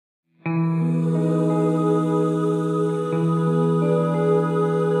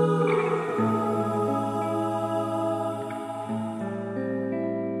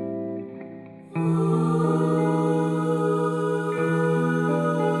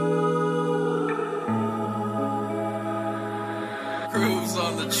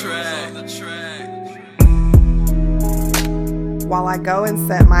While I go and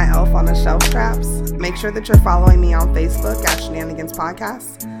set my elf on the shelf traps, make sure that you're following me on Facebook at Shenanigans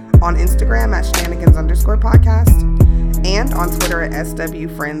Podcast, on Instagram at Shenanigans_podcast, and on Twitter at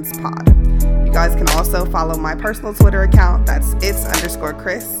SWFriendsPod. You guys can also follow my personal Twitter account. That's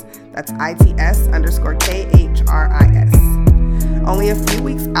its_Chris. That's ITS_KHRIS. Only a few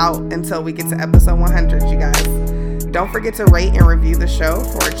weeks out until we get to episode 100, you guys. Don't forget to rate and review the show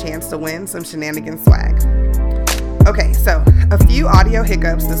for a chance to win some Shenanigans swag. Okay, so a few audio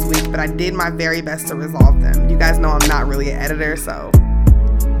hiccups this week, but I did my very best to resolve them. You guys know I'm not really an editor, so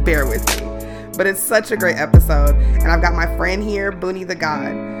bear with me. But it's such a great episode, and I've got my friend here, Booney the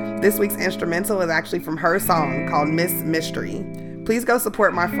God. This week's instrumental is actually from her song called Miss Mystery. Please go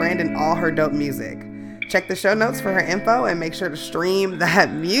support my friend and all her dope music. Check the show notes for her info and make sure to stream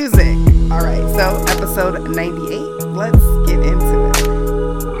that music. All right, so episode 98, let's get into it.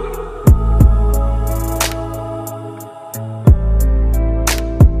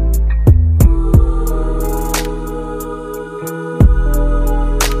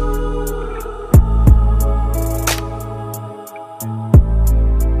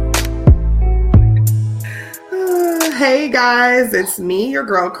 Hey guys, it's me, your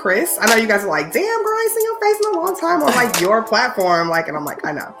girl Chris. I know you guys are like, damn girl, I ain't seen your face in a long time on like your platform. Like, and I'm like,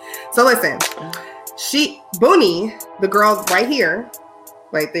 I know. So listen, Booney, the girl right here.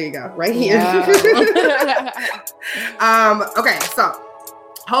 Wait, there you go, right here. Yeah. Okay, so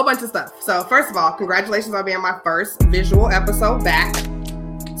whole bunch of stuff. So first of all, congratulations on being my first visual episode back.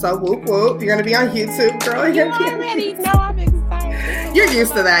 So whoop whoop, you're gonna be on YouTube, girl. You already know I'm excited. You're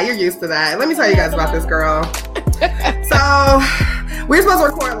used to that. You're used to that. Let me tell you guys about this girl. So we were supposed to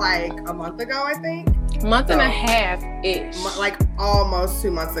record like a month ago, I think. Month and a half-ish. Like almost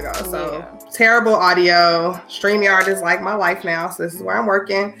 2 months ago. So terrible audio. StreamYard is like my life now. So this is where I'm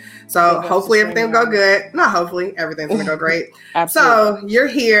working. So hopefully everything will go good. Not hopefully. Everything's going to go great. So you're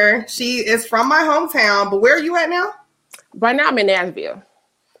here. She is from my hometown. But where are you at now? Right now I'm in Nashville.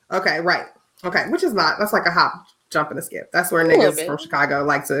 Okay, right. Okay, which is not. That's like a hop, jump, and a skip. That's where niggas from Chicago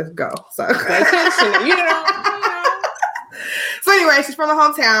like to go. So vacation, you know. So anyway, she's from the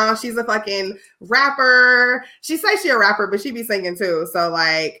hometown. She's a fucking rapper. She says she's a rapper, but she be singing too. So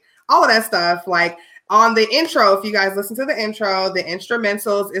like all of that stuff. Like on the intro, if you guys listen to the intro, the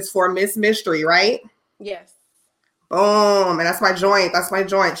instrumentals is for Miss Mystery, right? Yes. Boom. And that's my joint. That's my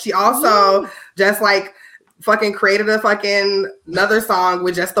joint. She also just like fucking created a fucking another song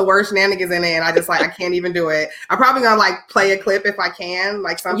with just the word shenanigans in it, and I just like I can't even do it. I'm probably gonna like play a clip if I can,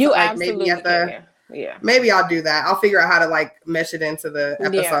 like something like maybe at the maybe I'll do that. I'll figure out how to like mesh it into the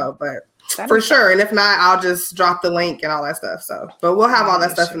episode, but for sure. And if not, I'll just drop the link and all that stuff. So, but we'll have all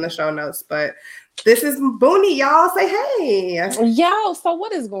that stuff in the show notes. But this is Booney, y'all. Say hey. Yo, so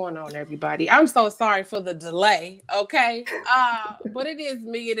what is going on, everybody? I'm so sorry for the delay. Okay, but it is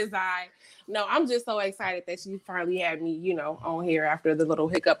me. It is I. No, I'm just so excited that you finally had me, you know, on here after the little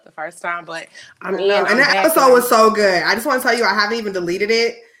hiccup the first time. But I'm in. And that episode was so good. I just want to tell you, I haven't even deleted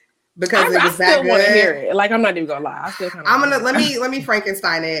it because it was that good. I still want to hear it. Like, I'm not even gonna lie. I still kind of. I'm gonna let me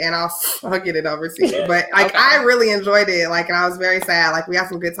Frankenstein it, and I'll get it over to you. But like, I really enjoyed it. Like, and I was very sad. Like, we had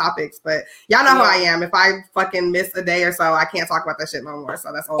some good topics, but y'all know how I am. If I fucking miss a day or so, I can't talk about that shit no more.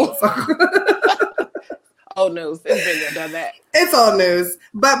 So that's old. So. Old news. It's been there, done that. It's old news.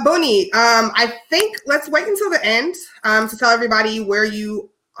 But Booney, I think let's wait until the end to tell everybody where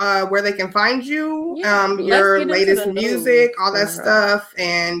they can find you, your latest music, all that stuff,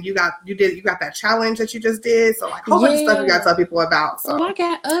 and you got that challenge that you just did. So like a whole bunch of stuff you got to tell people about. So I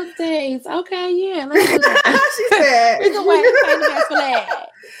got updates. Okay, yeah, let's do that. She said. We can wait for that.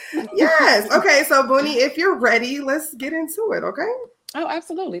 Yes. Okay. So Booney, if you're ready, let's get into it. Okay. Oh,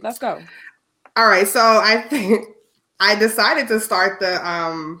 absolutely. Let's go. All right, so I think I decided to start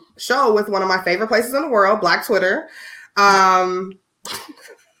the show with one of my favorite places in the world, Black Twitter. The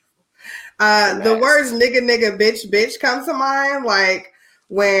words nigga, bitch come to mind. Like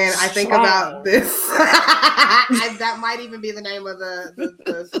when I think about this, that might even be the name of the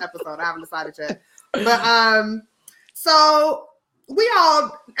episode. I haven't decided yet. But so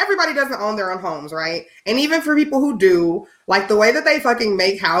everybody doesn't own their own homes, right? And even for people who do, like the way that they fucking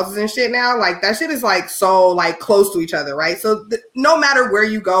make houses and shit now, like that shit is like so like close to each other, right? So no matter where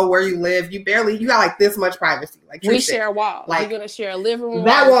you go, where you live, you got like this much privacy. Like we share a wall. Like you're gonna share a living room.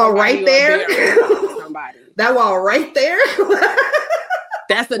 That wall right there. Somebody. That wall right there.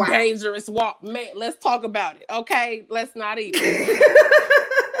 That's a dangerous walk, man. Let's talk about it, okay? Let's not even.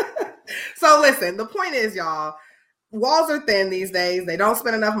 So listen, the point is, y'all. Walls are thin these days. They don't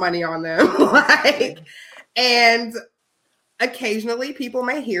spend enough money on them. And occasionally people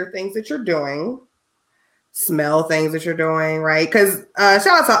may hear things that you're doing, smell things that you're doing, right? Because shout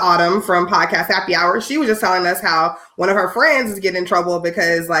out to Autumn from Podcast Happy Hour. She was just telling us how one of her friends is getting in trouble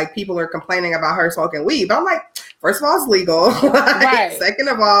because like people are complaining about her smoking weed. But I'm like, first of all, it's legal. Like, right. Second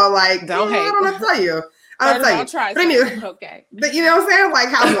of all, like, don't I don't know what to tell you. I don't tell you. Try but anyway, okay. But you know what I'm saying? Like,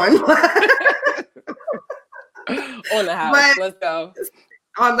 have one. On the house. Let's go.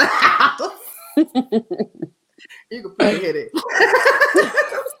 On the house. You can probably hit it.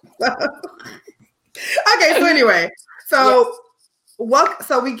 Okay, so anyway, so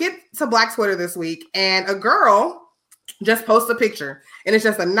we get to Black Twitter this week, and a girl just posts a picture, and it's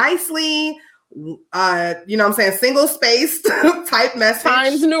just a nicely, you know what I'm saying, single-spaced type message.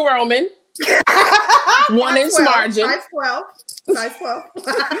 Times New Roman. 1 inch margin. Size 12.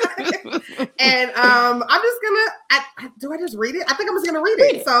 And I'm just gonna, do I just read it? I think I'm just gonna read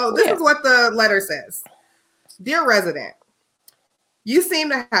it. So this is what the letter says. Dear resident, you seem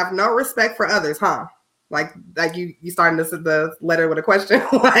to have no respect for others, huh? Like you starting the letter with a question.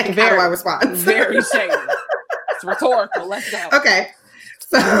 Like, how do I respond? Very shady. It's rhetorical. Let's go. Okay.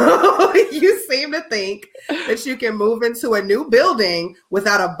 So you seem to think that you can move into a new building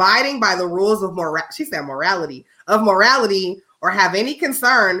without abiding by the rules of morality, or have any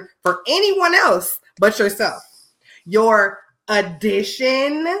concern for anyone else but yourself. Your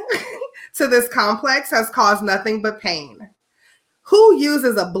addition to this complex has caused nothing but pain. Who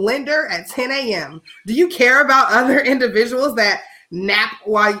uses a blender at 10 a.m.? Do you care about other individuals that nap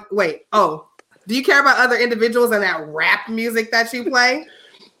while do you care about other individuals and that rap music that you play?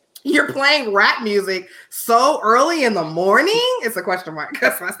 You're playing rap music so early in the morning? It's a question mark.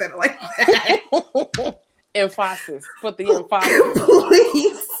 That's why I said it like that. Emphasis. Put the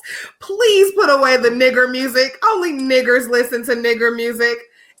emphasis. Please put away the nigger music. Only niggers listen to nigger music.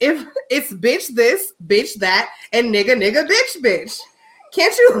 If it's bitch this, bitch that, and nigga, bitch.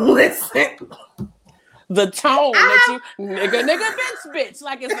 Can't you listen? The tone that you nigga, bitch,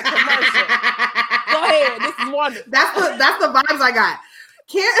 like it's a commercial. Go ahead. This is wonderful. That's the vibes I got.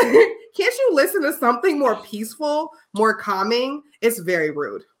 Can't you listen to something more peaceful, more calming? It's very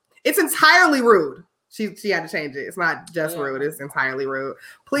rude. It's entirely rude. She had to change it. It's not just rude. It's entirely rude.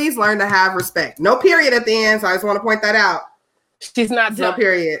 Please learn to have respect. No period at the end. So I just want to point that out. She's not done. No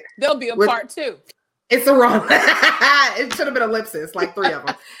period. There'll be a part 2. It's the wrong. It should have been ellipsis, like 3 of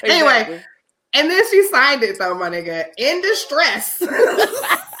them. Exactly. Anyway, and then she signed it though, my nigga. In distress.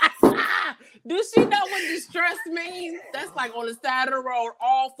 Do she know what distress means? That's like on the side of the road,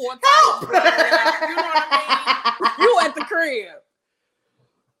 all 4 times. You know what I mean? You at the crib.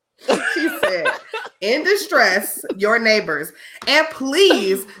 She said, in distress, your neighbors. And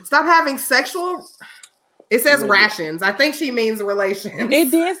please stop having sexual. It says rations. I think she means relations.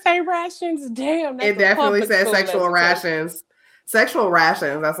 It did say rations. Damn. It definitely says sexual rations. Sexual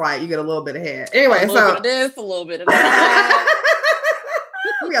rations. That's like you get a little bit ahead. Anyway, a little bit of this, a little bit of that.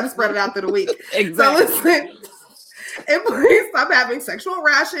 We got to spread it out through the week. Exactly. So listen, and please stop having sexual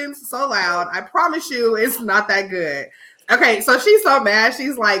rations so loud. I promise you, it's not that good. Okay, so she's so mad.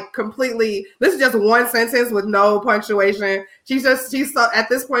 She's like completely. This is just one sentence with no punctuation. She's so at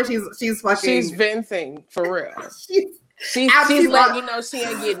this point. She's fucking. She's venting for real. She's letting you know she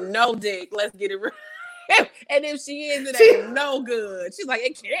ain't getting no dick. Let's get it real. And if she is, it ain't no good. She's like,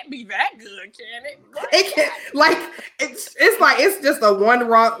 it can't be that good, can it? It can't. Like it's like it's just a one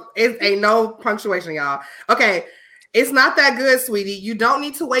wrong. It ain't no punctuation, y'all. Okay, it's not that good, sweetie. You don't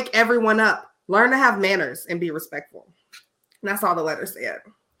need to wake everyone up. Learn to have manners and be respectful. And that's all the letter said.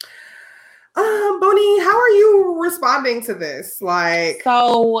 Bonnie, how are you responding to this? Like,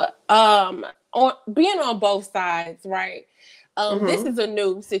 so, being on both sides, right? This is a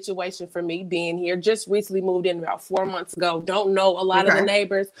new situation for me being here. Just recently moved in about 4 months ago. Don't know a lot of the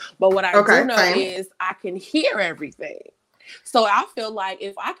neighbors, but what I do know is I can hear everything. So I feel like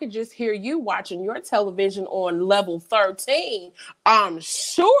if I could just hear you watching your television on level 13, I'm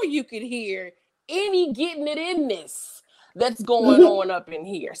sure you could hear any getting it in this that's going on up in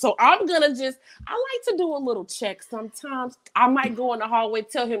here. So I'm gonna I like to do a little check sometimes. I might go in the hallway,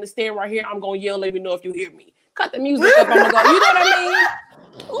 tell him to stand right here. I'm gonna yell, let me know if you hear me. Cut the music up, I'm gonna go. You know what I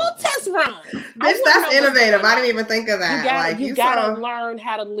mean? A little test run. That's innovative. I didn't even think of that. You gotta learn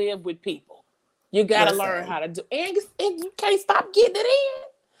how to live with people. You gotta learn how to do, and you can't stop getting it in.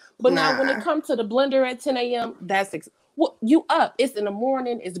 But now when it comes to the blender at 10 a.m., that's well, you up. It's in the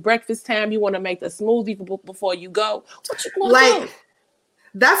morning. It's breakfast time. You want to make the smoothie before you go. What you want to do?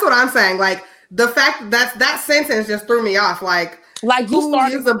 That's what I'm saying. Like the fact that sentence just threw me off. Like you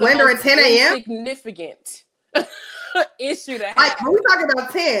started use the blender at 10 a.m. Significant issue to have. Like when we talking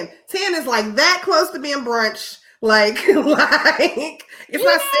about 10 is like that close to being brunch. Like it's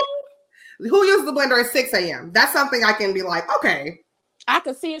not 6. Who uses the blender at 6 a.m.? That's something I can be like, okay. I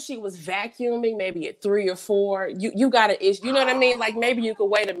could see if she was vacuuming maybe at 3 or 4. You got an issue. You know what I mean? Like maybe you could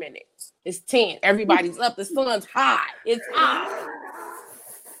wait a minute. It's 10. Everybody's up. The sun's high. It's hot.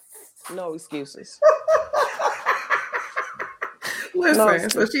 No excuses. Listen,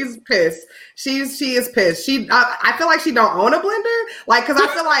 so she's pissed. She is pissed. I feel like she don't own a blender. Like, cause I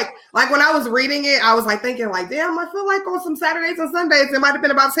feel like when I was reading it, I was like thinking like, damn, I feel like on some Saturdays and Sundays, it might have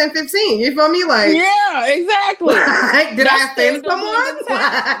been about 10:15. You feel me? Like, yeah, exactly. Like, did I offend someone?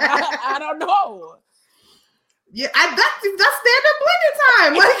 I don't know. Yeah, that's standard blender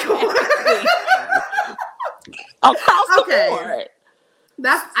time. Like, across the board.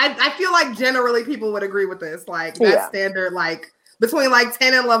 I feel like generally people would agree with this. Like that's standard. Like between like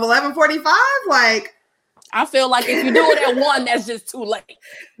 10 and 11:45. Like I feel like if you do it at 1, that's just too late.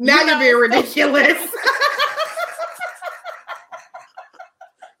 Now you're being ridiculous.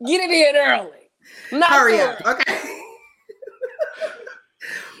 Get it in early. Hurry up. Okay.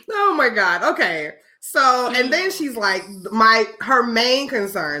 Oh my God. Okay. So and then she's like, her main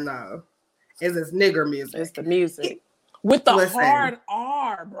concern though is this nigger music. It's the music. With the hard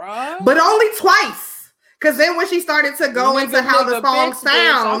R, bro. But only twice. Because then when she started to go into how the song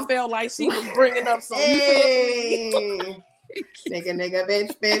sounds. I felt like she was bringing up some. Hey. Nigga,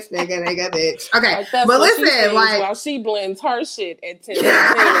 bitch, bitch. Okay. Like but listen, like. While she blends her shit at 10.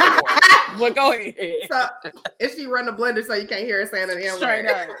 But go ahead. So, if she run the blender so you can't hear her saying an M-word. Straight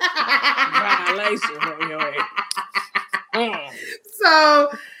up. Violation from your head. So,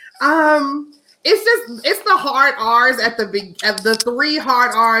 it's the hard R's at the 3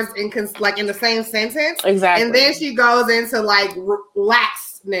 hard R's in the same sentence. Exactly. And then she goes into like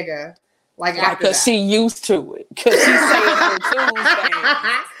relax nigga. Like because she used to it. Because she's saying her Tuesday.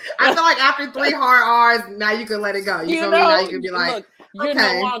 I feel like after 3 hard R's, now you can let it go. You feel me? Now you can be like, look, you're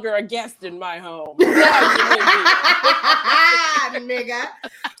no longer a guest in my home. Nigga.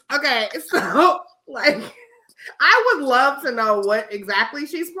 Okay, so like I would love to know what exactly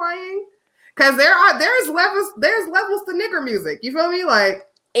she's playing. Cause there's levels to nigger music. You feel me? Like,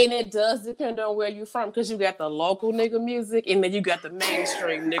 and it does depend on where you're from, because you got the local nigga music and then you got the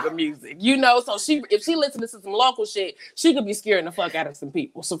mainstream nigga music. You know, so if she listens to some local shit, she could be scaring the fuck out of some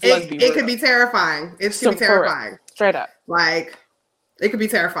people. So let's be real. It could be terrifying. It could be terrifying. Straight up. Like, it could be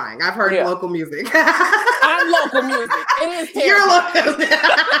terrifying. I've heard local music. I'm local music. It is terrifying. You're local.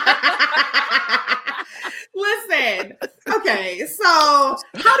 Listen, okay, so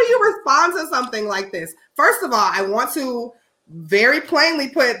how do you respond to something like this? First of all, I want to very plainly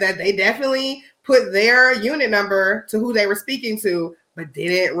put that they definitely put their unit number to who they were speaking to, but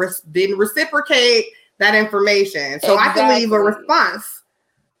didn't reciprocate that information. So I can leave a response.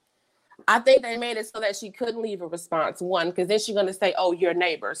 I think they made it so that she couldn't leave a response, one, because then she's going to say, oh, your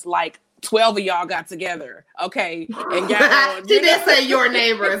neighbors, like 12 of y'all got together, okay? And got she did say your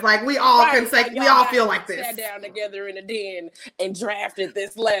neighbors, like we all we all feel like this. Sat down together in a den and drafted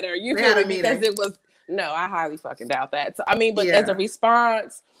this letter. You feel me? Because it was, no, I highly fucking doubt that. So, I mean, but as a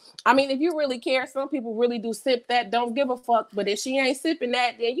response, I mean, if you really care, some people really do sip that, don't give a fuck. But if she ain't sipping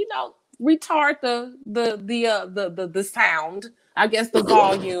that, then, you know, retard the sound, I guess the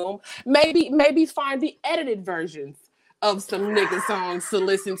volume. Maybe find the edited versions of some nigga songs to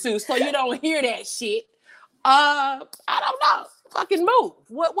listen to, so you don't hear that shit. I don't know. Fucking move.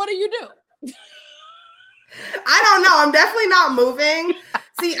 What do you do? I don't know. I'm definitely not moving.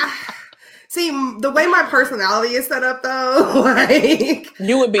 See, the way my personality is set up, though, like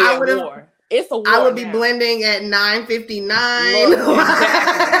you would be at war. It's a war. I would be blending at 9:59. War.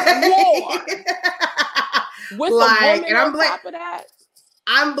 With like, a woman on top of that.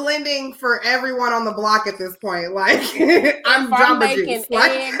 I'm blending for everyone on the block at this point. Like, I'm making eggs,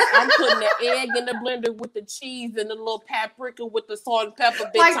 I'm putting the egg in the blender with the cheese and the little paprika with the salt and pepper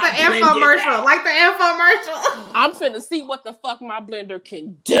bits. Like the infomercial. Like the infomercial. I'm finna see what the fuck my blender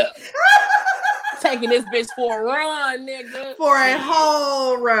can do. Taking this bitch for a run, nigga. For a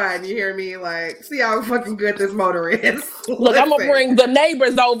whole run. You hear me? Like, see how fucking good this motor is. Look, I'm gonna bring the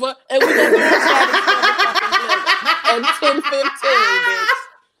neighbors over and we're gonna go and 10:15, bitch.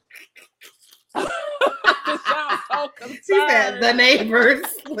 She said the neighbors.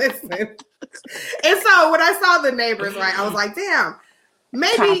 Listen. And so when I saw the neighbors, right, I was like, damn,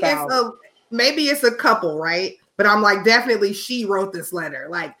 maybe it's a couple, right? But I'm like, definitely she wrote this letter.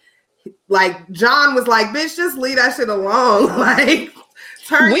 Like John was like, bitch, just leave that shit alone. Like,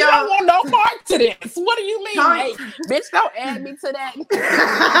 we don't want no mark to this. What do you mean? Hey, bitch, don't add me to that.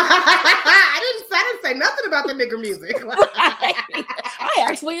 I didn't say nothing about the nigger music. I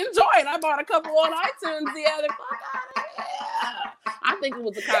asked actually enjoy it. I bought a couple on iTunes the other. Fuck out of here. I think it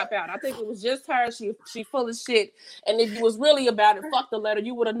was a cop out. I think it was just her. She full of shit. And if you was really about it, fuck the letter.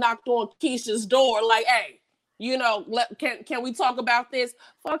 You would have knocked on Keisha's door like, hey, you know, can we talk about this?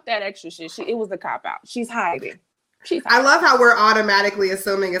 Fuck that extra shit. It was a cop out. She's hiding. I love how we're automatically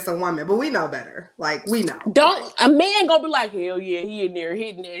assuming it's a woman, but we know better. Like, we know. Don't a man gonna be like, hell yeah, he in there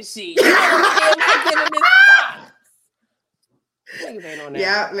hitting that shit. You know what I'm saying? Niggas ain't on that.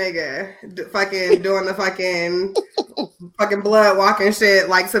 Yeah, nigga. Fucking doing the fucking blood walking shit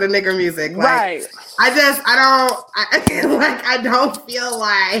like to the nigger music. Like, right. I don't feel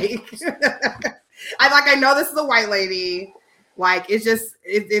like I know this is a white lady. Like, it's just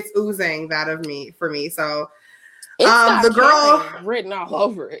it's oozing that of me for me. So the girl written all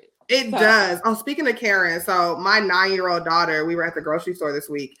over it. It does. Oh, speaking of Karen, so my 9-year-old daughter, we were at the grocery store this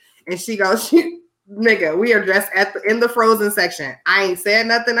week, and she goes, nigga, we are dressed in the frozen section. I ain't said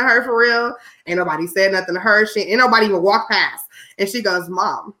nothing to her for real. Ain't nobody said nothing to her. Ain't nobody even walked past. And she goes,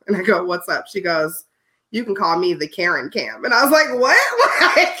 Mom. And I go, what's up? She goes, you can call me the Karen Cam. And I was like, what?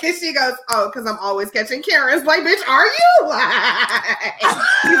 And she goes, oh, because I'm always catching Karens. Like, bitch, are you?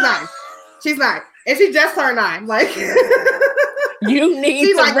 She's not. And she just turned 9. Like, you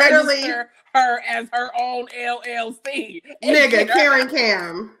need to like register her as her own LLC. Nigga, Karen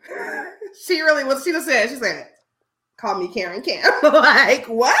Cam. She really was. She said, call me Karen Cam. Like,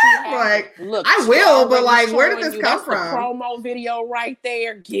 what? Like, look, I will, but like, where did this come from? The promo video right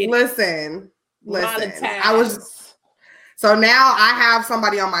there. Listen. So now I have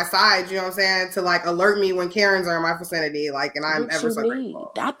somebody on my side, you know what I'm saying, to like alert me when Karens are in my vicinity, like, and I'm ever so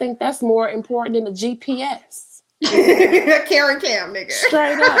grateful. I think that's more important than the GPS. Karen Cam, nigga.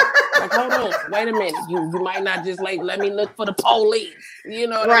 Straight up. Like, hold on, wait a minute. You might not just like let me look for the police. You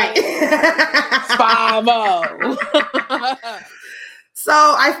know what I mean? 5-0. So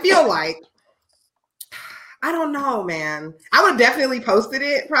I feel like, I don't know, man. I would definitely posted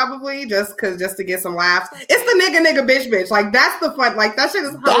it probably just to get some laughs. It's the nigga bitch. Like, that's the fun. Like, that shit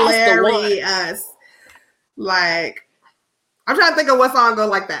is hilarious. Like, I'm trying to think of what song go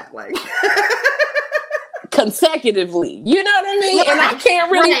like that. Like, consecutively, you know what I mean? And I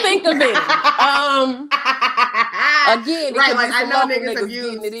can't really think of it. Again, right? Like, I know niggas have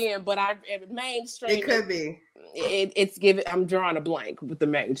used getting it in, but mainstream. It could be. It's giving. I'm drawing a blank with the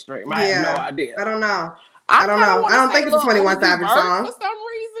mainstream. I have no idea. I don't know. I don't know. I don't think it's a 21 Savage song. For some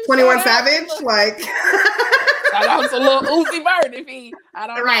reason, 21 Savage, like. Shout out to Lil Uzi Vert if he. I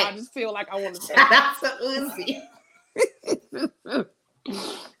don't know. I just feel like I want to say. That's a Uzi.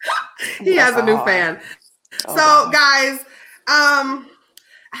 He has a new fan. So, guys, how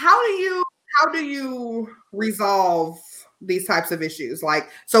do you resolve these types of issues? Like,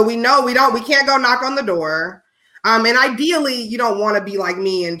 so we know we can't go knock on the door. And ideally, you don't want to be like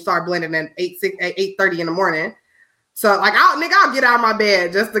me and start blending at 8:30 in the morning. So, like, I'll get out of my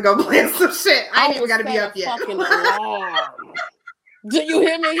bed just to go blend some shit. I ain't even got to be up yet. Do you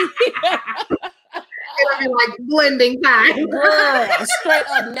hear me? It'll be like blending time. Girl, straight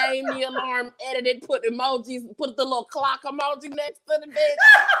up name the alarm, edit it, put emojis, put the little clock emoji next to the bed.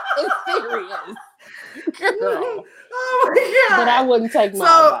 It's serious. Girl. Oh my God. But I wouldn't take my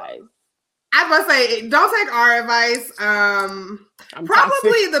advice. I was gonna say, don't take our advice.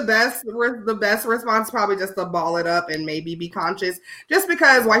 Probably the best response, probably just to ball it up and maybe be conscious. Just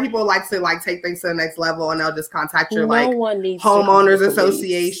because white people like to like take things to the next level, and they'll just contact your homeowners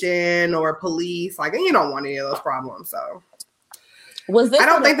association or police. Like, and you don't want any of those problems. So, was this? I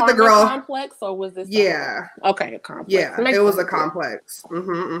don't think that the girl complex or was this? Yeah. Okay, a complex. Yeah, it was a complex.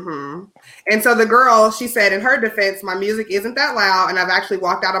 And so the girl, she said, in her defense, my music isn't that loud, and I've actually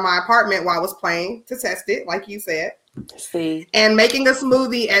walked out of my apartment while I was playing to test it, like you said. See, and making a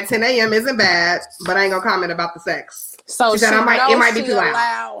smoothie at 10 a.m. isn't bad, but I ain't gonna comment about the sex. So she said it might be too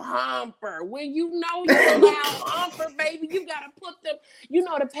loud. Humper. When you know you're a loud humper, baby, you gotta put them. You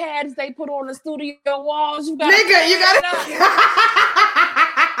know the pads they put on the studio walls. You gotta. Nigga, you gotta.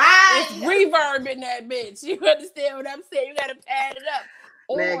 It's reverb in that bitch. You understand what I'm saying? You gotta pad it up.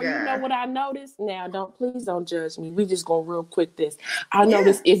 Or you know what I noticed? Now, please don't judge me. We just go real quick this. I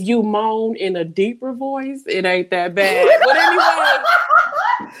noticed if you moan in a deeper voice, it ain't that bad.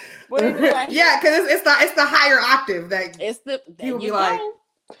 But anyway. Yeah, because it's the higher octave that it's the you be like.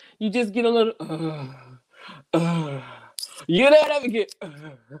 You just get a little. You know what I mean?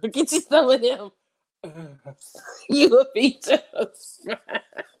 Get you some of them. You will be just.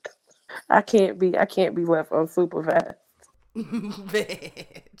 I can't be left unsupervised.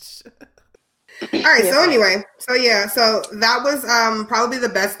 Bitch. All right, so anyway, so that was probably the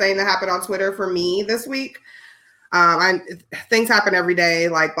best thing that happened on Twitter for me this week. Things happen every day.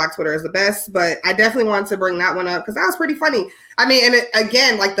 Like Black Twitter is the best, but I definitely wanted to bring that one up because that was pretty funny. I mean, and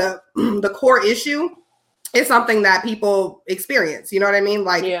again, like the core issue is something that people experience. You know what I mean?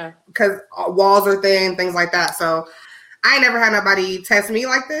 Like, because walls are thin, things like that. So I ain't never had nobody test me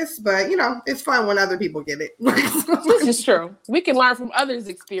like this, but you know, it's fun when other people get it. This is true. We can learn from others'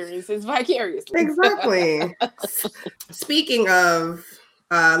 experiences vicariously. Exactly. Speaking of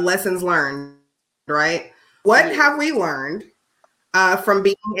lessons learned, right? What have we learned from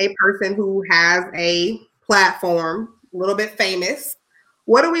being a person who has a platform, a little bit famous?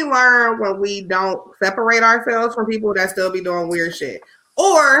 What do we learn when we don't separate ourselves from people that still be doing weird shit?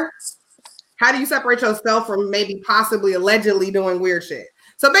 Or how do you separate yourself from maybe possibly allegedly doing weird shit?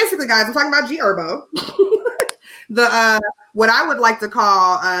 So basically, guys, I'm talking about G Herbo, the what I would like to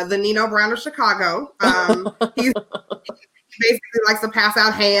call the Nino Brown of Chicago. He basically likes to pass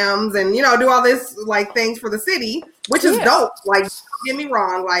out hams and you know do all this like things for the city, which is dope. Like, don't get me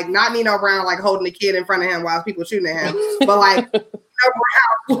wrong, like not Nino Brown like holding a kid in front of him while people shooting at him, but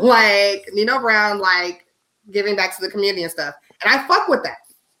like Nino Brown like giving back to the community and stuff, and I fuck with that.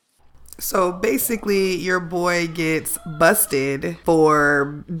 So basically, your boy gets busted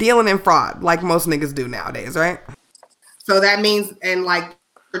for dealing in fraud, like most niggas do nowadays, right? So that means, and like,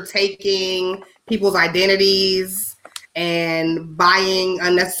 for taking people's identities and buying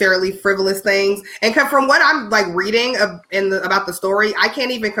unnecessarily frivolous things. And from what I'm like reading about the story, I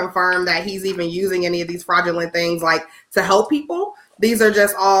can't even confirm that he's even using any of these fraudulent things like to help people. These are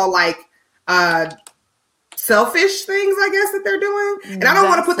just all like selfish things, I guess, that they're doing. And I don't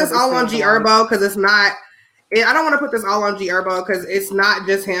want to put this all on G Herbo because it's not. I don't want to put this all on G Herbo because it's not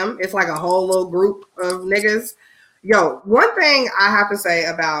just him. It's like a whole little group of niggas. Yo, one thing I have to say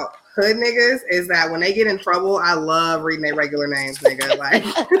about hood niggas is that when they get in trouble, I love reading their regular names, nigga. Like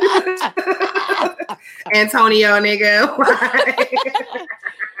Antonio, nigga.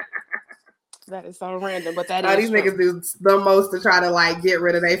 That is so random, but that is these niggas do the most to try to like get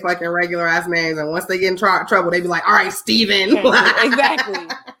rid of their fucking regular ass names, and once they get in trouble, they be like, "All right, Steven." Exactly.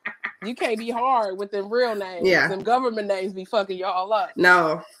 You can't be hard with them real names. Yeah, them government names be fucking y'all up.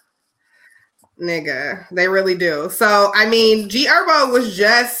 No, nigga, they really do. So I mean, G Herbo was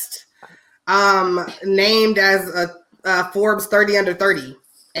just named as a Forbes 30 under 30,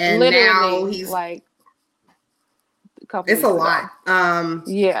 and literally, now he's like. It's a lot.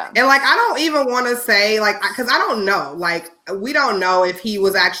 Yeah. And like, I don't even want to say like, cause I don't know, like, we don't know if he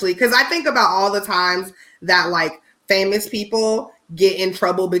was actually, cause I think about all the times that like famous people get in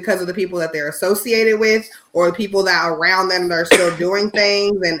trouble because of the people that they're associated with or the people that are around them that are still doing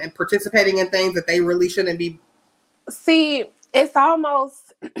things and participating in things that they really shouldn't be. See, it's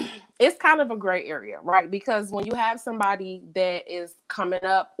almost, it's kind of a gray area, right? Because when you have somebody that is coming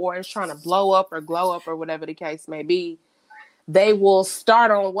up or is trying to blow up or glow up or whatever the case may be, they will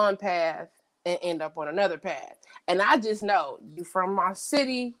start on one path and end up on another path. And I just know, you from my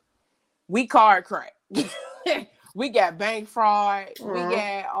city, we card crack. We got bank fraud. We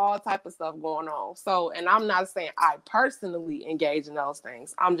got all type of stuff going on. So, and I'm not saying I personally engage in those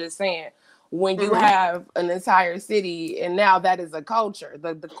things. I'm just saying, when you have an entire city and now that is a culture,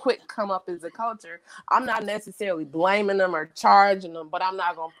 the quick come up is a culture, I'm not necessarily blaming them or charging them, but I'm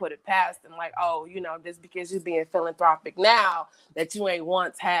not going to put it past them like, oh, you know, just because you're being philanthropic now that you ain't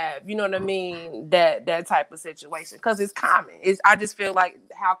once have, you know what I mean? That type of situation. Because it's common. I just feel like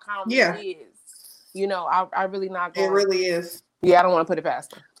how common it is. You know, I really not going. It really is. Yeah, I don't want to put it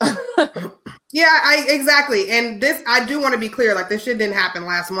past them. Yeah, exactly. And this, I do want to be clear. Like, this shit didn't happen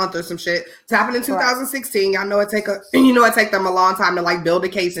last month or some shit. It happened in 2016. Y'all know it take them a long time to like build a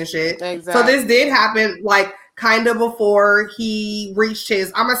case and shit. Exactly. So this did happen like kind of before he reached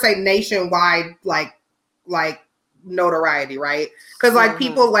his, I'm gonna say nationwide like notoriety, right? Because like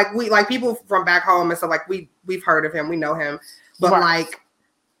people like people from back home and stuff like we've heard of him, we know him, but like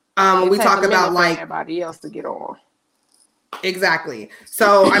when we talk about like everybody else to get on. Exactly.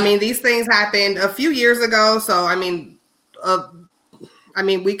 So, I mean, these things happened a few years ago. So, I mean,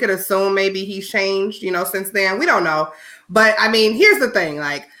 we could assume maybe he's changed, you know, since then. We don't know. But, I mean, here's the thing.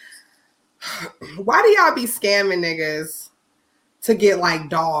 Like, why do y'all be scamming niggas to get, like,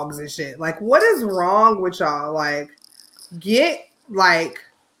 dogs and shit? Like, what is wrong with y'all? Like,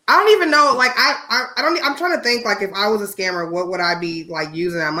 I don't even know. Like, I'm trying to think, like, if I was a scammer, what would I be, like,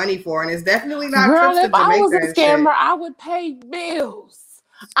 using that money for? And it's definitely not Girl, trips to Jamaica. If I was a scammer, I would pay bills.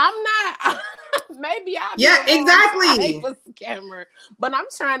 I'm not, maybe I'll be exactly. a scammer, but I'm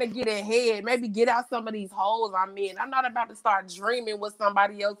trying to get ahead, maybe get out some of these holes I'm in. I'm not about to start dreaming with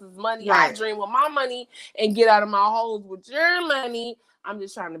somebody else's money. Right. I dream with my money and get out of my holes with your money. I'm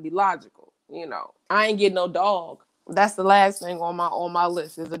just trying to be logical. I ain't getting no dog. That's the last thing on my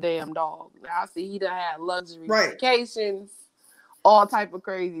list is a damn dog. I see he done had luxury vacations, all type of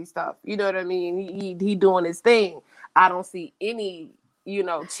crazy stuff. You know what I mean? He doing his thing. I don't see any,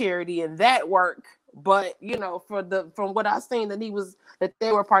 charity in that work. But from what I've seen that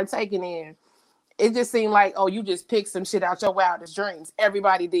they were partaking in, it just seemed like, oh, you just picked some shit out your wildest dreams.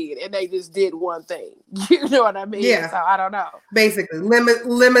 Everybody did, and they just did one thing. You know what I mean? Yeah. So I don't know. Basically,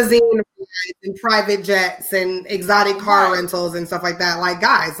 limousine and private jets and exotic car rentals and stuff like that. Like,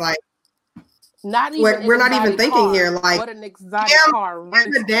 guys, like, not even we're not even thinking car, here. Like, what an exotic car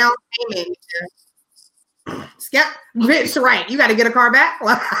rental. The down payment. Bitch, right? You got to get a car back.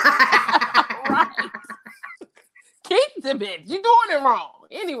 Right. Keep the bitch. You're doing it wrong.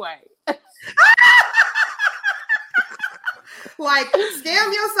 Anyway. Like,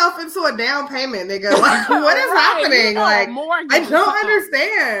 scam yourself into a down payment, nigga. Like, what is happening? Like, I don't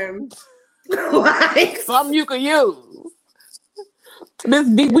understand. Like, something you can use.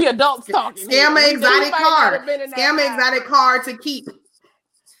 We adults talking. Scam an exotic car. Scam an exotic car to keep.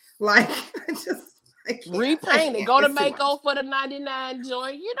 Like, repaint it. Go to Mako for the 99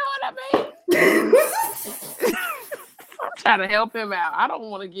 joint. You know what I mean? I'm trying to help him out. I don't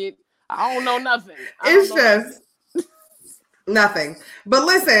know nothing. Nothing. But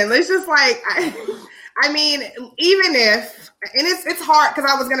listen, it's just like, I mean, even if, and it's hard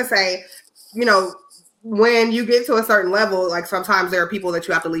because I was going to say, when you get to a certain level, like sometimes there are people that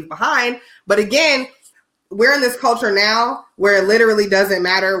you have to leave behind. But again, we're in this culture now where it literally doesn't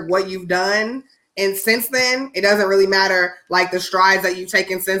matter what you've done. And since then, it doesn't really matter, like the strides that you've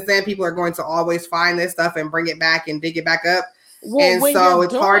taken since then. People are going to always find this stuff and bring it back and dig it back up. Well, and so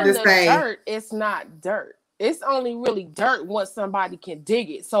it's hard to say. Dirt, it's not dirt. It's only really dirt once somebody can dig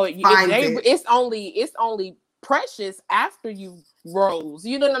it. So it's only precious after you rose.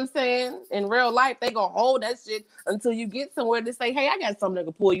 You know what I'm saying? In real life, they gonna hold that shit until you get somewhere to say, "Hey, I got something that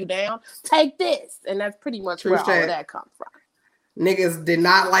can pull you down. Take this," and that's pretty much where all of that comes from. Niggas did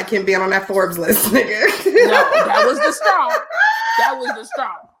not like him being on that Forbes list, nigga. No, that was the straw. That was the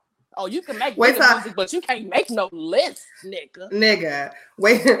straw. Oh, you can make music, but you can't make no list, nigga. Nigga,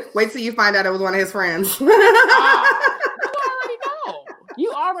 wait till you find out it was one of his friends. You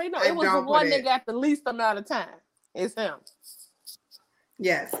already know. It was the one nigga at the least amount of time. It's him.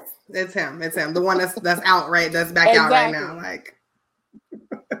 Yes, it's him. It's him. The one that's out right. That's back out right now. Like,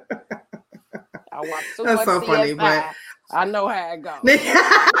 I watch so that's much so CSI. funny, but I know how it goes.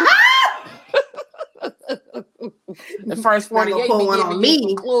 The first 48 be giving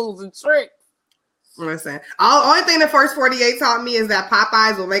me clues and tricks. Listen, only thing the first 48 taught me is that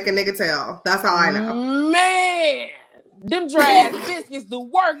Popeyes will make a nigga tell. That's all I know. Man, them dry ass biscuits do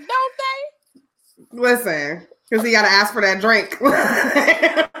work, don't they? Listen, because he got to ask for that drink.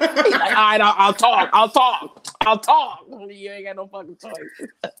 He's like, all right, I'll talk. You ain't got no fucking choice.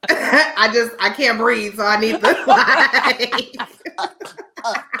 I can't breathe, so I need to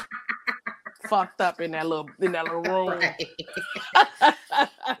fucked up in that little room. Right.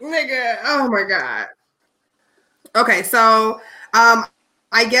 Nigga, oh my God. Okay, so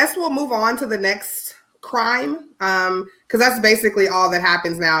I guess we'll move on to the next crime. Because that's basically all that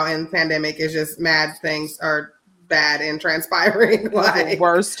happens now in pandemic is just mad things are bad and transpiring. Like,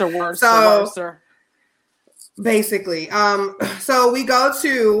 worse to worse. Basically. So we go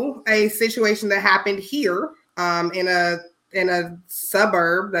to a situation that happened here in a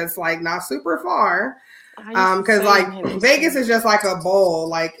suburb that's like not super far. Because like Vegas is just like a bowl,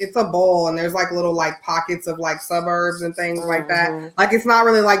 like it's a bowl, and there's like little like pockets of like suburbs and things like that. Like it's not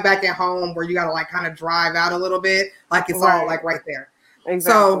really like back at home where you gotta like kind of drive out a little bit. Like it's all like right there.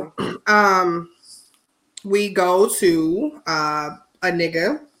 Exactly. So we go to a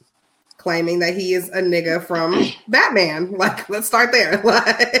nigga claiming that he is a nigga from Batman. Like, let's start there.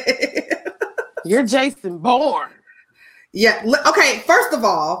 You're Jason Bourne. Yeah. Okay. First of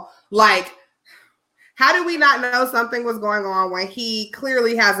all, like, how did we not know something was going on when he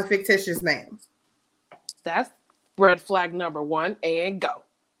clearly has a fictitious name? That's red flag number one. And go.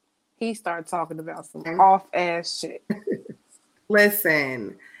 He started talking about some off-ass shit.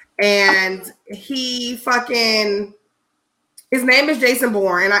 Listen. And he fucking... His name is Jason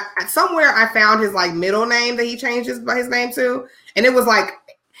Bourne. And somewhere I found his, like, middle name that he changed his name to. And it was like...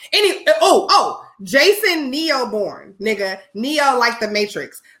 Jason Neo Bourne, nigga. Neo like the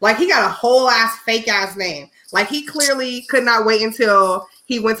Matrix. Like, he got a whole ass fake ass name. Like, he clearly could not wait until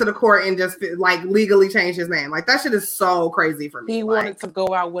he went to the court and just like legally changed his name. Like, that shit is so crazy for me. He wanted to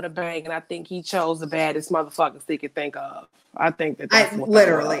go out with a bang, and I think he chose the baddest motherfuckers he could think of. I think that's what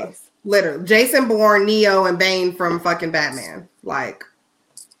literally. Jason Bourne, Neo, and Bane from fucking Batman. Like,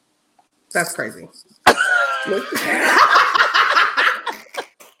 That's crazy.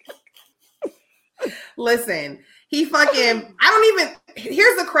 Listen, he fucking,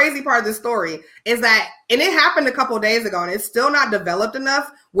 here's the crazy part of the story is that, and it happened a couple days ago and it's still not developed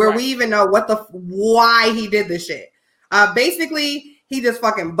enough where we even know why he did this shit. Basically, he just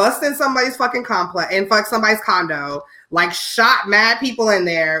fucking busted in somebody's fucking complex and fucked somebody's condo, like shot mad people in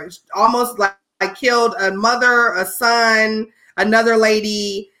there, almost like killed a mother, a son, another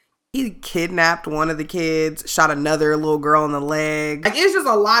lady. He kidnapped one of the kids, shot another little girl in the leg. Like, it's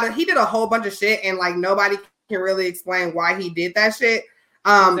just he did a whole bunch of shit and like nobody can really explain why he did that shit.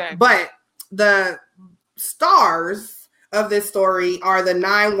 Exactly. But the stars of this story are the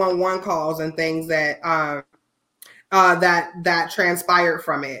 911 calls and things that that transpired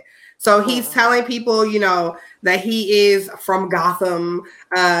from it. So he's telling people, you know, that he is from Gotham.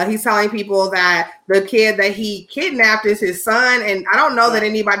 He's telling people that the kid that he kidnapped is his son. And I don't know that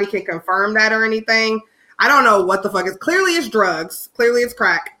anybody can confirm that or anything. I don't know what the fuck is. Clearly it's drugs. Clearly it's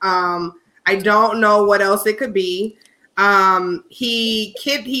crack. I don't know what else it could be.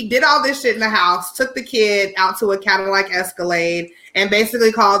 He did all this shit in the house, took the kid out to a Cadillac Escalade and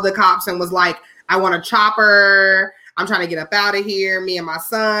basically called the cops and was like, I want a chopper. I'm trying to get up out of here. Me and my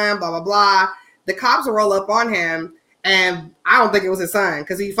son, blah, blah, blah. The cops roll up on him, and I don't think it was his son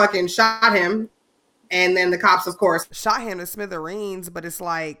because he fucking shot him. And then the cops, of course, shot him to smithereens. But it's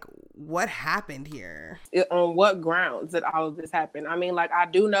like, what happened here? On what grounds did all of this happen? I mean, like, I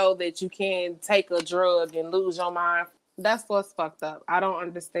do know that you can take a drug and lose your mind. That's what's fucked up. I don't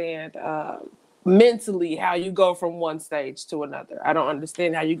understand mentally how you go from one stage to another. I don't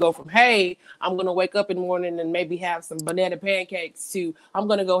understand how you go from, hey, I'm going to wake up in the morning and maybe have some banana pancakes to, I'm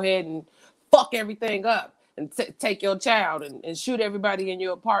going to go ahead and fuck everything up and take your child and shoot everybody in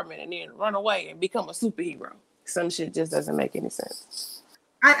your apartment and then run away and become a superhero. Some shit just doesn't make any sense.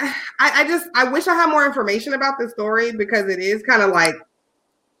 I wish I had more information about this story because it is kind of like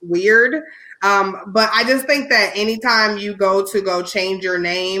weird. But I just think that anytime you go change your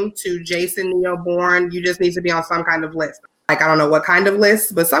name to Jason Neal Bourne, you just need to be on some kind of list. Like, I don't know what kind of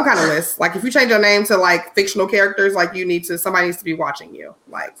list, but some kind of list. Like, if you change your name to like fictional characters, like somebody needs to be watching you.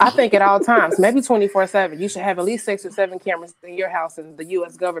 Like, I think at all times, maybe 24/7, you should have at least 6 or 7 cameras in your house, and the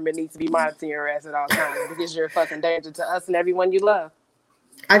U.S. government needs to be monitoring your ass at all times because you're a fucking danger to us and everyone you love.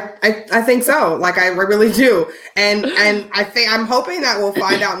 I think so. Like, I really do. And I'm hoping that we'll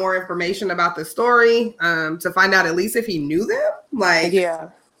find out more information about the story, to find out at least if he knew them. Like,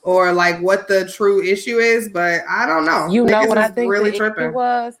 yeah. Or like what the true issue is, but I don't know. You know what I think really the issue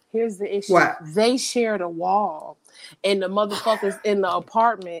was? Here's the issue. What? They shared a wall, and the motherfuckers in the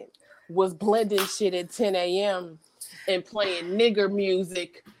apartment was blending shit at 10 a.m. and playing nigger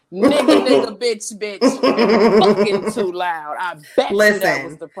music. Nigga, bitch, fucking too loud. I bet you that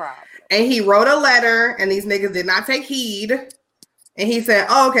was the problem. And he wrote a letter, and these niggas did not take heed. And he said,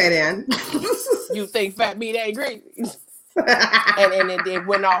 "Oh, okay, then." You think fat meat ain't great? and it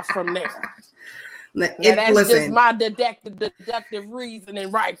went off from there. That's just my deductive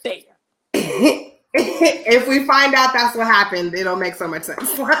reasoning right there. If we find out that's what happened, it'll make so much sense.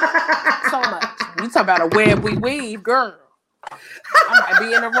 So much. You talk about a web we weave, girl. I might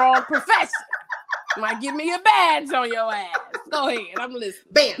be in the wrong profession. Might give me a badge on your ass. Go ahead, I'm listening.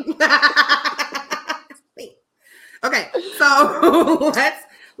 Bam. Okay, so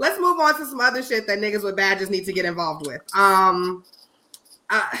let's move on to some other shit that niggas with badges need to get involved with.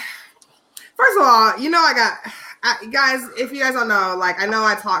 First of all, you know, guys, if you guys don't know, like, I know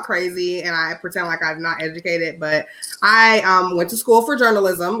I talk crazy and I pretend like I'm not educated, but I went to school for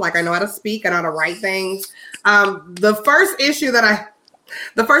journalism. Like, I know how to speak, I know how to write things. The first issue that I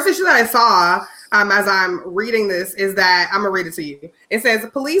saw as I'm reading this is that I'm gonna read it to you. It says,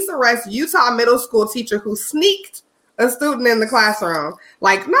 police arrest Utah middle school teacher who sneaked a student in the classroom.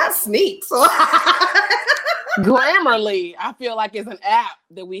 Like, not sneak. So Grammarly, I feel like it's an app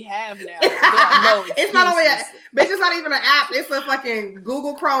that we have now. It's not only bitch, it's not even an app. It's a fucking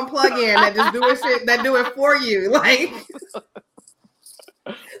Google Chrome plugin that just do it for you. Like,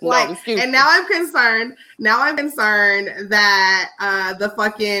 and now I'm concerned that the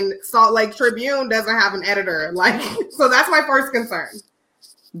fucking Salt Lake Tribune doesn't have an editor. Like, so that's my first concern.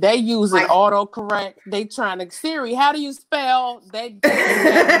 They use an autocorrect. They trying to Siri, how do you spell? They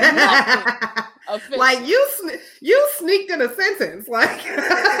like you sneaked in a sentence. Like,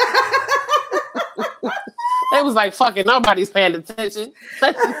 they was like, fucking nobody's paying attention.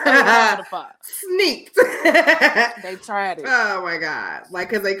 Sneaked. They tried it. Oh my god!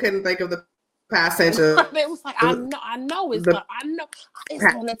 Like, because they couldn't think of the past tense. They was like, I know it's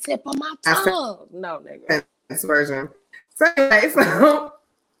on the tip of my tongue. No, nigga. This version. So anyway,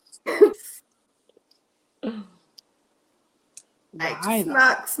 Like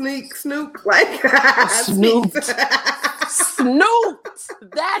snuck, sneak, snoop, like snooped. Snooped.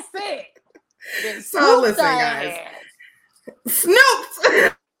 That's it. So listen, guys.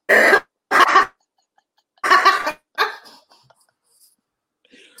 Snooped.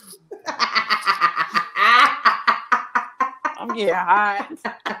 I'm getting hot.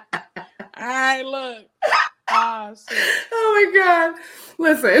 All right, look. Oh, shit. Oh my God.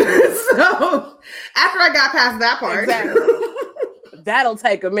 Listen, so after I got past that part. Exactly. That'll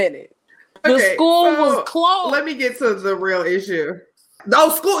take a minute. The school was closed. Let me get to the real issue.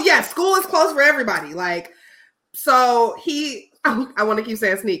 Oh, school is closed for everybody. Like, so I want to keep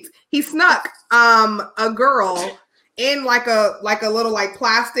saying sneaks. He snuck a girl in like a little like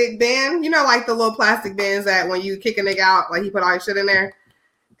plastic bin. You know, like the little plastic bins that when you kick a nigga out, like he put all his shit in there.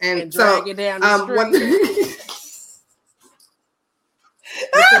 And so drag it down the street.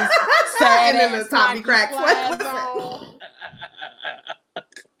 And then the Tommy crack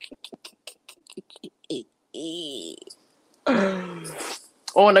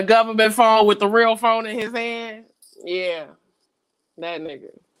on the government phone with the real phone in his hand. Yeah, that nigga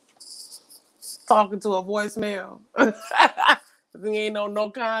talking to a voicemail. He ain't no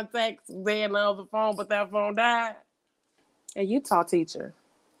contacts there on the other phone, but that phone died. A Utah teacher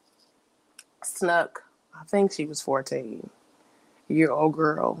snuck, I think she was 14-year-old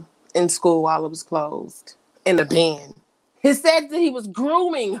girl in school while it was closed in a bin. He said that he was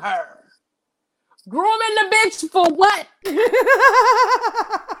grooming her. Grooming the bitch for what?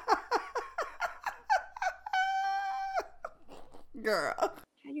 Girl. How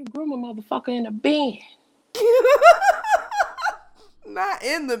you groom a motherfucker in a bin? Not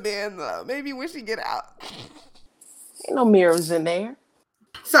in the bin, though. Maybe when she get out. Ain't no mirrors in there.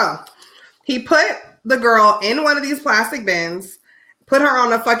 So, he put the girl in one of these plastic bins, put her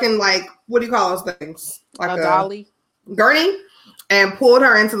on a fucking, like, what do you call those things? Like a dolly? Gurney, and pulled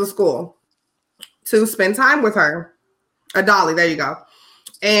her into the school to spend time with her. A dolly, there you go.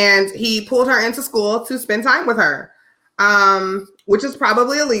 And he pulled her into school to spend time with her, which is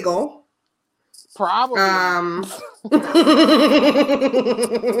probably illegal. Probably. I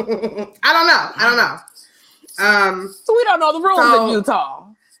don't know. So we don't know the rules in Utah.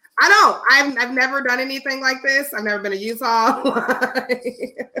 I don't. I've never done anything like this. I've never been to Utah.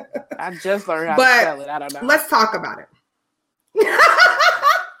 I just learned how to spell it. I don't know. Let's talk about it.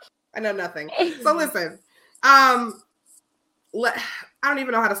 I know nothing. So listen, I don't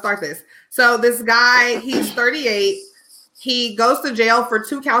even know how to start this. So this guy, he's 38. He goes to jail for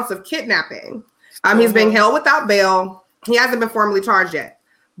 2 counts of kidnapping. He's being held without bail. He hasn't been formally charged yet,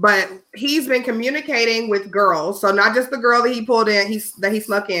 but he's been communicating with girls. So not just the girl that he pulled in, that he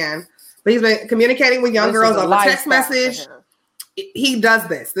snuck in, but he's been communicating with young girls over text message. He does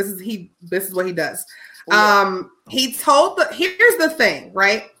this. This is what he does. Yeah. He told here's the thing,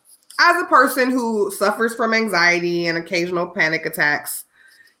 right? As a person who suffers from anxiety and occasional panic attacks,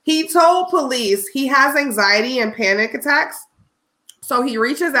 he told police he has anxiety and panic attacks. So he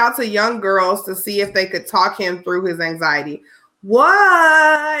reaches out to young girls to see if they could talk him through his anxiety.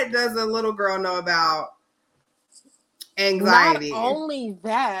 What does a little girl know about anxiety? Not only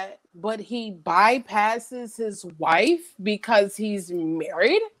that, but he bypasses his wife because he's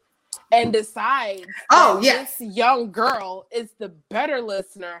married and decides this young girl is the better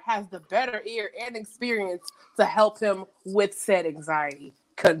listener, has the better ear and experience to help him with said anxiety.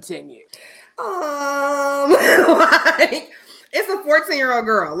 Continue. It's a 14-year-old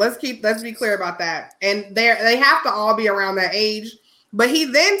girl. Let's be clear about that. And they have to all be around that age. But he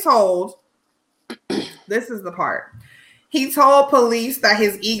then told, this is the part. He told police that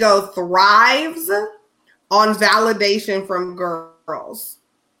his ego thrives on validation from girls.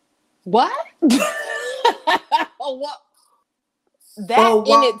 What? What? That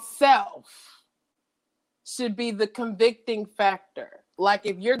in itself should be the convicting factor. Like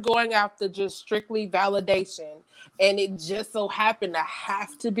if you're going after just strictly validation and it just so happened to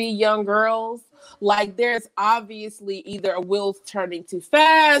have to be young girls, like there's obviously either a wheel turning too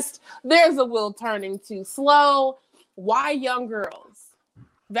fast, there's a wheel turning too slow. Why young girls?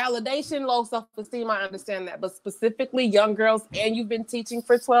 Validation, low self-esteem, I understand that, but specifically young girls, and you've been teaching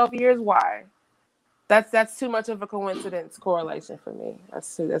for 12 years, why? That's too much of a correlation for me.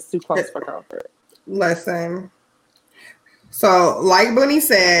 That's too close for comfort. Listen. So, like Booney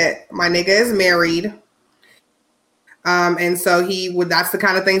said, my nigga is married. And so that's the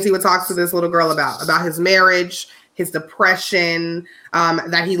kind of things he would talk to this little girl about his marriage, his depression,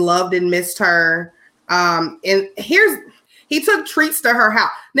 that he loved and missed her. And he took treats to her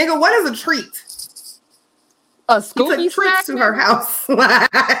house. Nigga, what is a treat? A He took Scooby treats snack, to her nigga? house.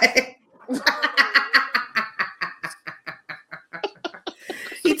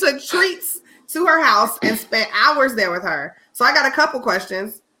 He took treats to her house and spent hours there with her. So I got a couple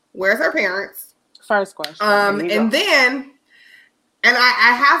questions. Where's her parents? First question. And then, and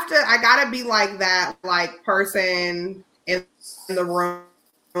I gotta be like that, like person in the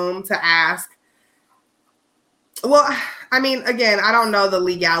room to ask. Well, I mean, again, I don't know the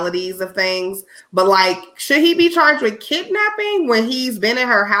legalities of things, but like, should he be charged with kidnapping when he's been in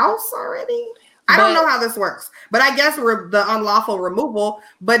her house already? I don't know how this works, but I guess the unlawful removal.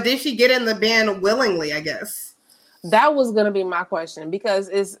 But did she get in the bin willingly? I guess that was gonna be my question, because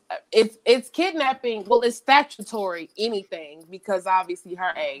it's kidnapping. Well, it's statutory anything because obviously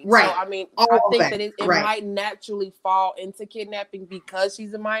her age. Right. So I mean, I think that it might naturally fall into kidnapping because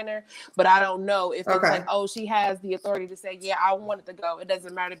she's a minor. But I don't know if it's like, oh, she has the authority to say, yeah, I want it to go. It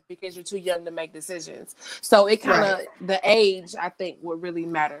doesn't matter because you're too young to make decisions. So it kind of the age, I think, would really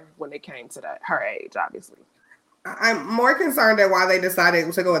matter when it came to that, her age, obviously. I'm more concerned at why they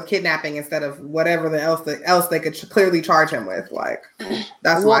decided to go with kidnapping instead of whatever else they could clearly charge him with. Like,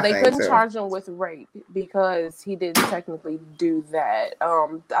 that's well, they couldn't charge him with rape because he didn't technically do that.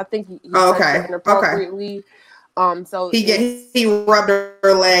 I think he touched her inappropriately. So he rubbed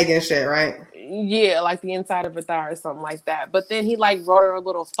her leg and shit, right? Yeah, like the inside of her thigh or something like that. But then he like wrote her a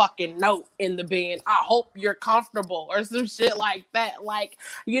little fucking note in the bin. I hope you're comfortable or some shit like that. Like,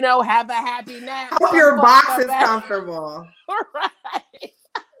 you know, have a happy nap. Hope your box is comfortable. Right.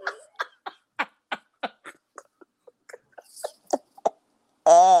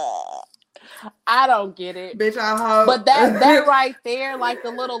 I don't get it. Bitch, I hope. But that right there, like the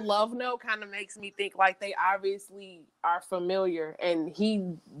little love note kind of makes me think like they obviously are familiar and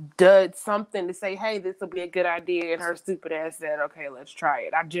he did something to say, hey, this will be a good idea. And her stupid ass said, okay, let's try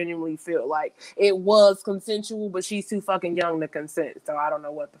it. I genuinely feel like it was consensual, but she's too fucking young to consent. So I don't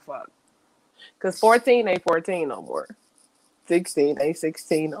know what the fuck. Because 14 ain't 14 no more. 16 ain't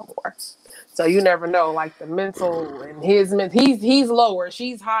 16 no more. So you never know, like the mental and he's lower,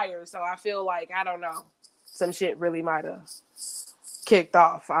 she's higher. So I feel like, I don't know, some shit really might have kicked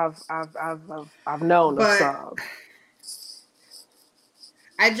off. I've known of some.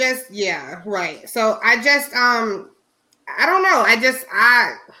 So I don't know.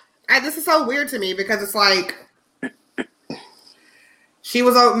 This is so weird to me because it's like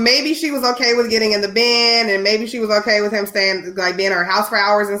maybe she was okay with getting in the bin and maybe she was okay with him staying, like being in her house for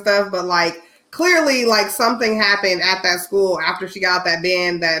hours and stuff. But like clearly like something happened at that school after she got out that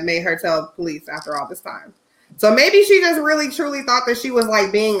bin that made her tell police after all this time. So maybe she just really truly thought that she was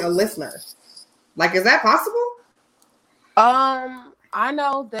like being a listener. Like, is that possible? I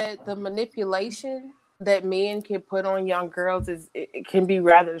know that the manipulation that men can put on young girls it can be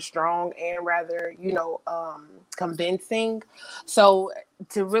rather strong and rather, convincing. So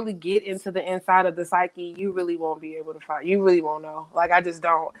to really get into the inside of the psyche, you really won't be able to find. You really won't know. Like, I just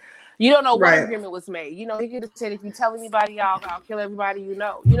don't. You don't know what agreement was made. You know, he could have said, if you tell anybody, I'll kill everybody you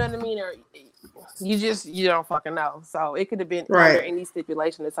know. You know what I mean? Or you don't fucking know. So it could have been under any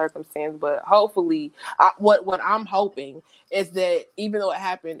stipulation and circumstance. But hopefully, what I'm hoping is that even though it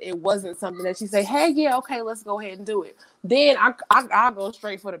happened, it wasn't something that she say, hey, yeah, okay, let's go ahead and do it. Then I'll go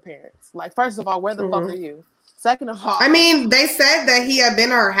straight for the parents. Like, first of all, where the fuck are you? Second of all, I mean, they said that he had been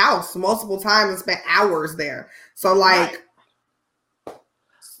to her house multiple times and spent hours there. So like. Right.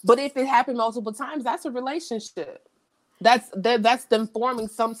 But if it happened multiple times, that's a relationship. That's them forming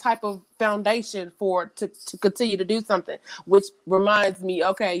some type of foundation to continue to do something. Which reminds me,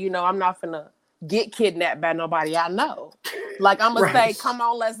 okay, I'm not gonna get kidnapped by nobody I know. Like, I'm gonna say, come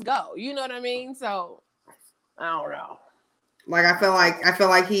on, let's go. You know what I mean? So I don't know. Like, I feel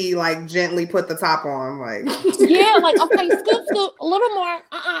like he like gently put the top on, like. Yeah, like, okay, scoop, a little more.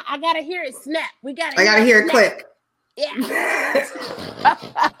 I gotta hear it snap. I gotta hear it click. Yeah.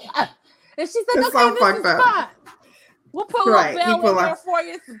 And she said, okay, so this is fine. We'll put a little bell in there for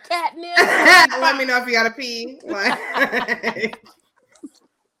you, some catnip. Let me know if you gotta pee. Like,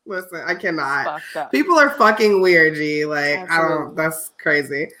 listen, I cannot. People are fucking weird, G. Like, absolutely. That's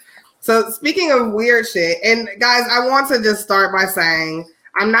crazy. So speaking of weird shit, and guys, I want to just start by saying,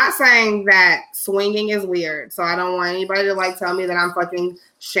 I'm not saying that swinging is weird. So I don't want anybody to like tell me that I'm fucking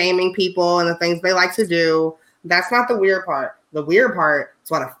shaming people and the things they like to do. That's not the weird part. The weird part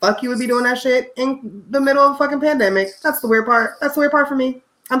is why the fuck you would be doing that shit in the middle of a fucking pandemic. That's the weird part. That's the weird part for me.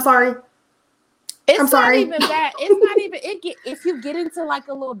 I'm sorry. It's not even that. It's not even if you get into like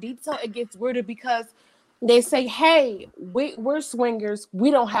a little detail, it gets weirder because They say, hey, we're swingers.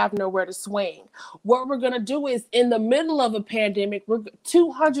 We don't have nowhere to swing. What we're going to do is in the middle of a pandemic,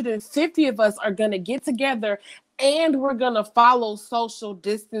 250 of us are going to get together and we're going to follow social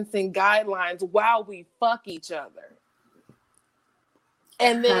distancing guidelines while we fuck each other.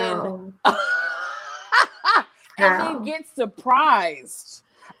 And then, then get surprised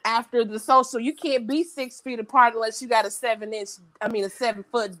after the social. You can't be 6 feet apart unless you got a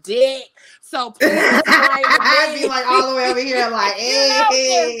 7-foot dick. So please, I'd be like all the way over here, like,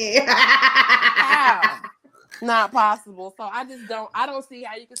 hey. Not possible. So I don't see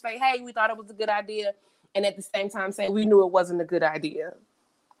how you can say, hey, we thought it was a good idea, and at the same time say we knew it wasn't a good idea.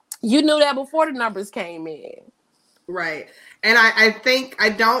 You knew that before the numbers came in. Right. And I think, I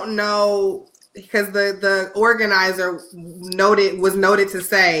don't know, because the organizer was noted to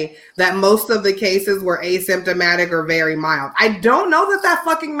say that most of the cases were asymptomatic or very mild. I don't know that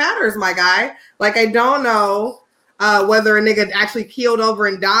fucking matters, my guy. Like, I don't know whether a nigga actually keeled over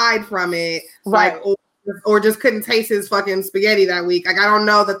and died from it, right? Like, or just couldn't taste his fucking spaghetti that week. Like, I don't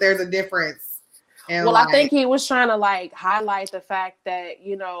know that there's a difference. And well, I think he was trying to like highlight the fact that,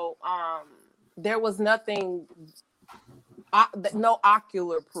 there was nothing. No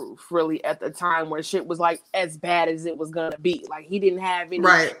ocular proof really at the time where shit was like as bad as it was gonna be. Like he didn't have any.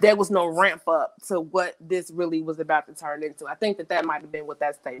 Right. There was no ramp up to what this really was about to turn into. I think that might have been what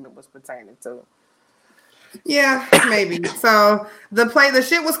that statement was pertaining to. Yeah, maybe. So the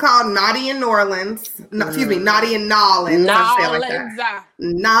shit was called Naughty in New Orleans. No, excuse me, Naughty in Nolans.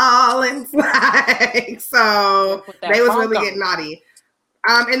 Nolans. Like, so they was really getting naughty.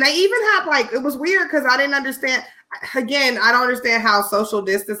 And they even had like, it was weird because I didn't understand. Again, I don't understand how social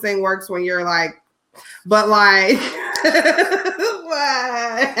distancing works when you're like, but like,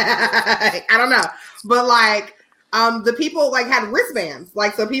 I don't know. But like, the people like had wristbands.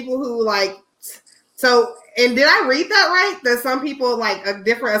 Like, so people who like, so, and did I read that right? That some people like a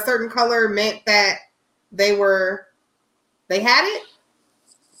certain color meant that they had it?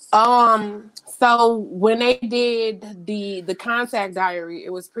 So when they did the contact diary,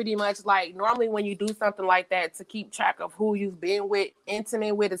 it was pretty much like normally when you do something like that to keep track of who you've been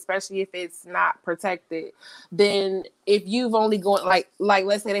intimate with, especially if it's not protected, then if you've only gone like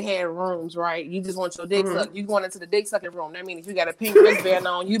let's say they had rooms, right? You just want your dick sucked. You going into the dick sucking room. That means if you got a pink wristband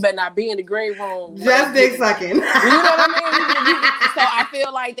on, you better not be in the gray room. Just dick sucking. You know what I mean? So I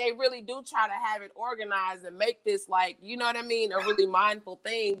feel like they really do try to have it organized and make this like, you know what I mean, a really mindful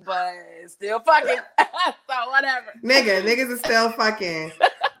thing, but still fucking. So whatever. Niggas is still fucking.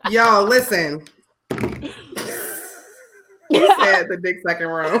 Yo, listen. You said the dick sucking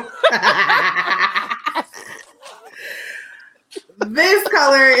room. This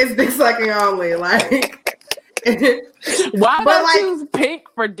color is dick sucking only. Like, why don't like, choose pink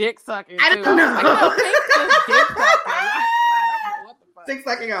for dick sucking? I don't know. Like, no, pink is dick sucking. Dick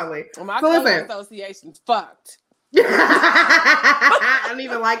sucking only. Well, my color association's fucked. I don't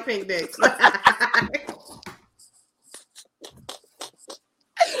even like pink dicks.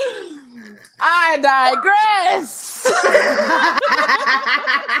 I digress.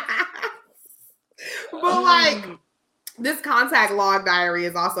 But like, this contact log diary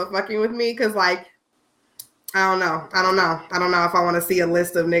is also fucking with me because like, I don't know if I want to see a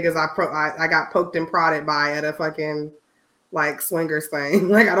list of niggas I got poked and prodded by at a fucking like swingers thing.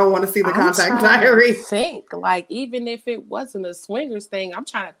 Like, I don't want to see the contact diary. Think like, even if it wasn't a swingers thing, I'm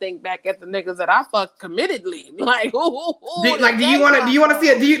trying to think back at the niggas that I fucked committedly. Like, do you want to see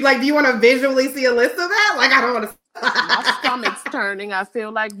it? Do you want to visually see a list of that? Like, I don't want to. My stomach's turning. I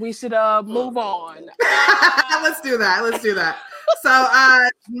feel like we should move on. Let's do that. So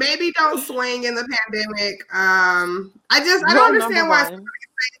maybe don't swing in the pandemic. I don't understand why somebody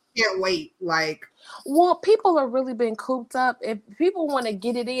can't wait. Like, well, people are really been cooped up. If people want to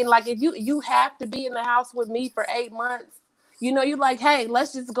get it in, like if you have to be in the house with me for 8 months, you're like, hey,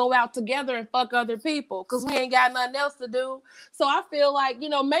 let's just go out together and fuck other people because we ain't got nothing else to do. So I feel like,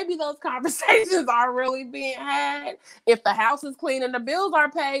 maybe those conversations are really being had. If the house is clean and the bills are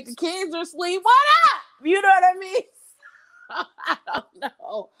paid, the kids are asleep, what up? You know what I mean? I don't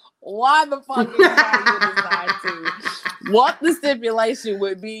know why the fuck anybody would decide to. What the stipulation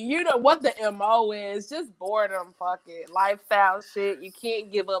would be, what the MO is, just boredom, fuck it, lifestyle shit. You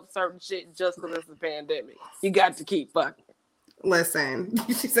can't give up certain shit just because it's a pandemic. You got to keep fucking. Listen,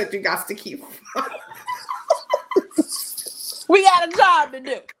 she said you got to keep fucking. We got a job to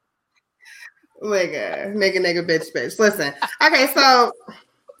do. Nigga, bitch. Listen, okay, so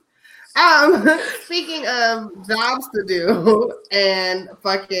speaking of jobs to do and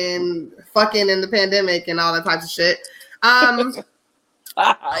fucking in the pandemic and all that types of shit.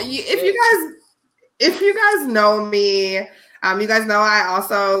 If if you guys know me, you guys know I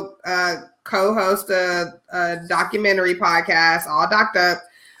also co-host a documentary podcast, All Docked Up.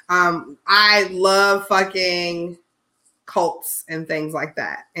 I love fucking cults and things like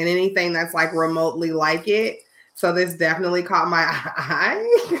that, and anything that's like remotely like it. So this definitely caught my eye.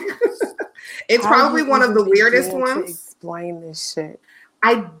 It's probably one of the weirdest ones. Explain this shit.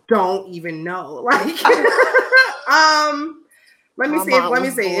 I don't even know. Like, let me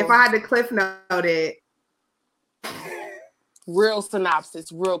see. If I had to cliff note it. Real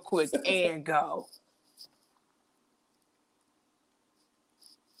synopsis, real quick, and go.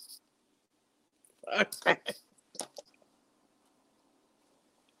 Okay.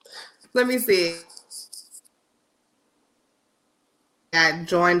 Let me see. I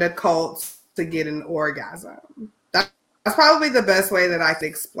joined a cult to get an orgasm. That's probably the best way that I could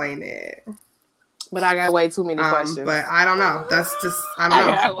explain it. But I got way too many questions. But I don't know. That's just, I don't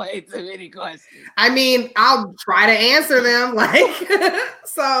know. I got way too many questions. I mean, I'll try to answer them. Like,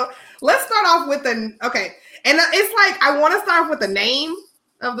 so let's start off with okay. And it's like, I want to start off with the name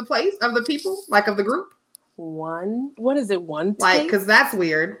of the place, of the people, like of the group. What is it? One taste? Like, because that's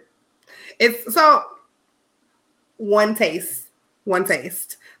weird. It's so, One Taste.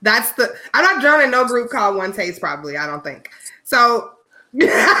 That's I'm not joining no group called One Taste, probably. I don't think. So,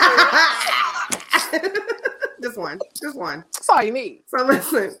 just one. That's all you need. So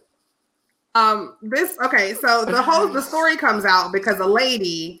listen, so the story comes out because a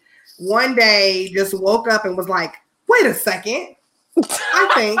lady one day just woke up and was like, wait a second,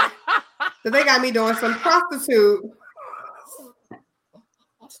 I think that they got me doing some prostitute.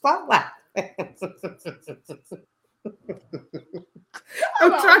 Stop laughing.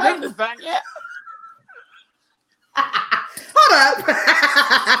 I'm trying to find it. Hold up.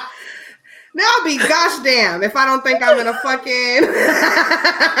 Now I'll be gosh damn if I don't think I'm in a fucking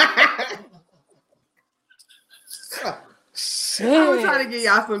shit. I'm trying to give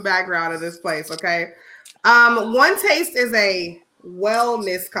y'all some background of this place, okay? One Taste is a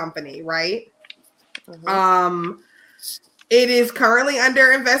wellness company, right? Mm-hmm. It is currently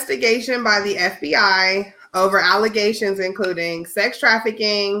under investigation by the FBI over allegations including sex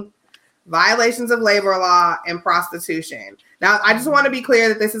trafficking, violations of labor law, and prostitution. Now, I just want to be clear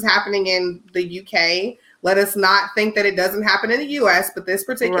that this is happening in the UK. Let us not think that it doesn't happen in the US, but this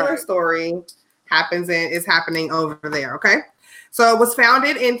particular story is happening over there, okay? So it was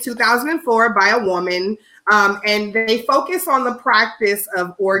founded in 2004 by a woman, and they focus on the practice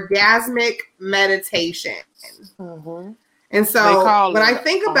of orgasmic meditation. Mm-hmm. And so when I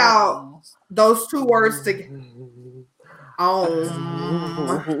think about those two words together,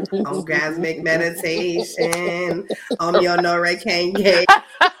 orgasmic meditation, your Nore Kanye.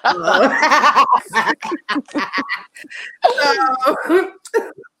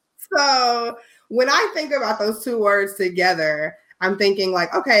 So when I think about those two words together, I'm thinking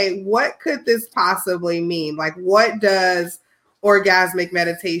like, okay, what could this possibly mean? Like, what does orgasmic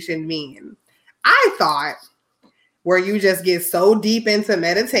meditation mean? I thought where you just get so deep into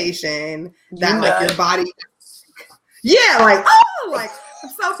meditation that like your body, like, oh, like I'm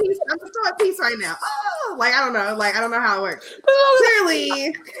so at peace right now. Oh, like I don't know how it works.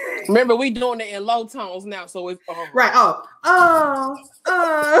 Clearly, remember we doing it in low tones now, so it's right.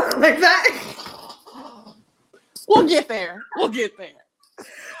 Like that. We'll get there. Oh, there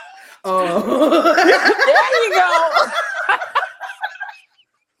you go.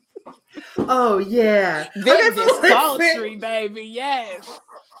 Oh yeah, this is sultry, baby. Yes.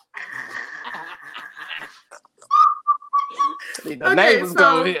 The neighbors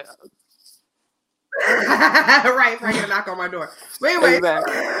go here. Right, gonna knock on my door. But anyway,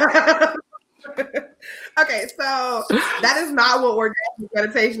 okay, so that is not what orgasmic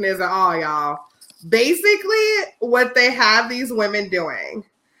meditation is at all, y'all. Basically, what they have these women doing,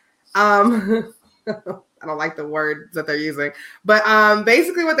 I don't like the words that they're using, but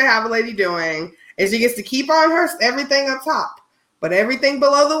basically what they have a lady doing is she gets to keep on her everything up top, but everything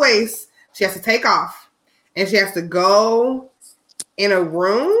below the waist she has to take off, and she has to go in a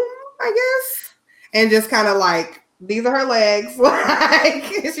room, I guess, and just kind of like, these are her legs, like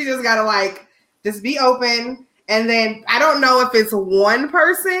she just gotta like just be open, and then I don't know if it's one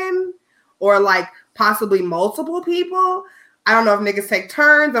person or like possibly multiple people. I don't know if niggas take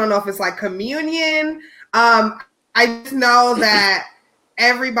turns. I don't know if it's like communion. I just know that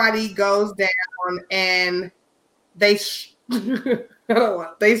everybody goes down and they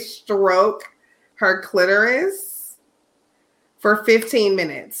they stroke her clitoris for 15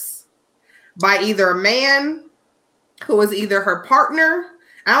 minutes by either a man who is either her partner.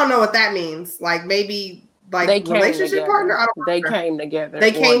 I don't know what that means. Like maybe like They came relationship together. partner. I don't They remember. came together. They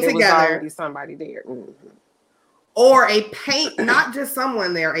or came there was together. already somebody there. Or a pay, not just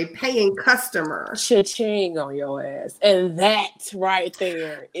someone there, a paying customer. Cha-ching on your ass. And that right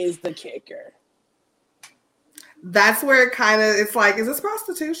there is the kicker. That's where it kind of, it's like, is this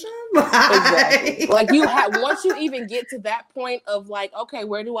prostitution? Exactly. Like you have, once you even get to that point of like, okay,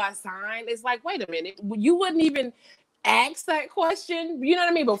 where do I sign? It's like, wait a minute, you wouldn't even ask that question, you know what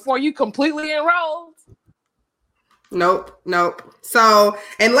I mean, before you completely enrolled. Nope. So,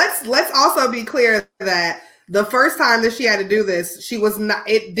 and let's also be clear that the first time that she had to do this, she was not,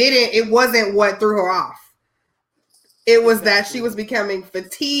 it wasn't what threw her off. It was that she was becoming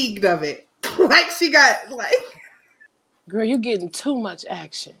fatigued of it. Like she got like, girl, you're getting too much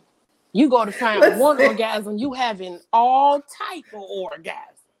action. You go to find one orgasm, you having all type of orgasms.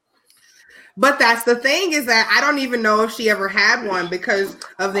 But that's the thing, is that I don't even know if she ever had one because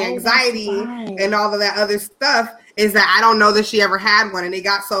of the anxiety and all of that other stuff, is that I don't know that she ever had one. And it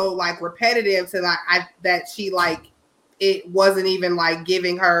got so like repetitive to that she like, it wasn't even like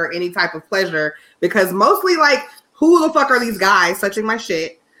giving her any type of pleasure, because mostly like, who the fuck are these guys touching my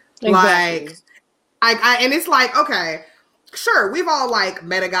shit? Exactly. Like, and it's like, okay, sure, we've all like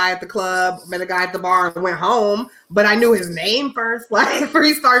met a guy at the club, met a guy at the bar, and went home, but I knew his name first, like before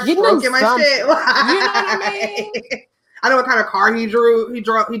he started stroking my shit. Like, you know what I mean? I know what kind of car he drove.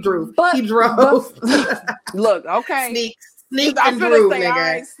 Look, okay. Sneak and drove, nigga.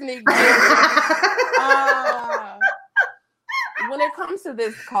 Right, sneak. When it comes to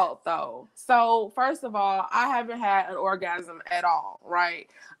this cult, though, so first of all, I haven't had an orgasm at all, right?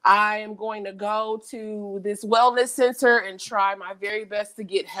 I am going to go to this wellness center and try my very best to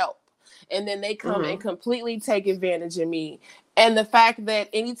get help. And then they come and completely take advantage of me. And the fact that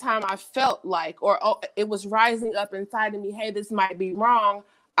anytime I felt like, or it was rising up inside of me, hey, this might be wrong,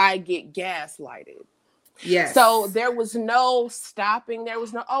 I get gaslighted. Yes. So there was no stopping. There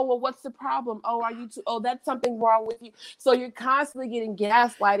was no, oh, well, what's the problem? Oh, are you too? Oh, that's something wrong with you. So you're constantly getting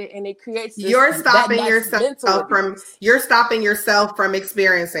gaslighted, and it creates this, you're stopping yourself from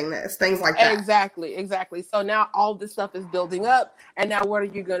experiencing this, things like that. Exactly. So now all this stuff is building up, and now what are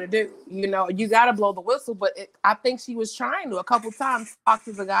you gonna do? You know, you got to blow the whistle. But I think she was trying to a couple times talk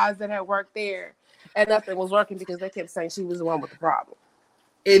to the guys that had worked there, and nothing was working because they kept saying she was the one with the problem.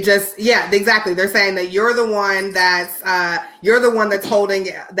 It just, yeah, exactly. They're saying that you're the one that's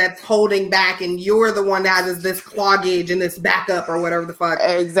holding back, and you're the one that has this cloggage and this backup or whatever the fuck.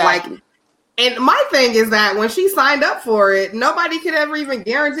 Exactly. Like, and my thing is that when she signed up for it, nobody could ever even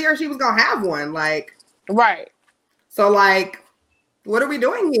guarantee her she was gonna have one. Like, right. So like, what are we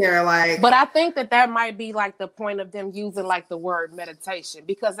doing here? Like, but I think that might be like the point of them using like the word meditation,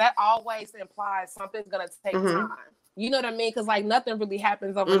 because that always implies something's gonna take time. You know what I mean? Because like nothing really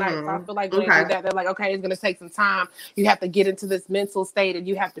happens overnight. So I feel like when they do that, they're like, okay, it's going to take some time. You have to get into this mental state, and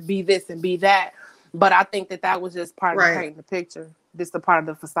you have to be this and be that. But I think that was just part of painting the picture. Just a part of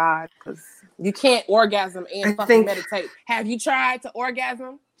the facade, because you can't orgasm and meditate. Have you tried to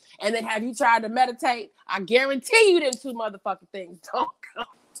orgasm? And then have you tried to meditate? I guarantee you them two motherfucking things don't go.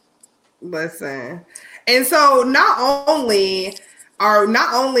 Listen. And so not only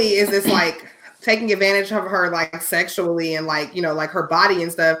is this like taking advantage of her like sexually and like, you know, like her body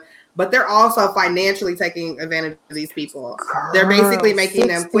and stuff, but they're also financially taking advantage of these people. They're basically making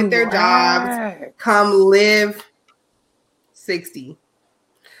them quit their jobs, come live 60.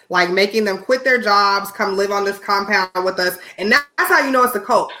 Like making them quit their jobs, come live on this compound with us. And that's how you know it's a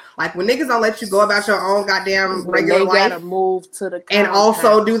cult. Like when niggas don't let you go about your own goddamn regular life. They gotta move to the compound. And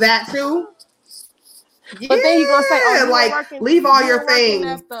also do that too. But then you're gonna say, oh, like leave all your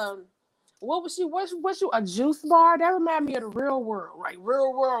things. What was you a juice bar? That reminded me of the real world, right?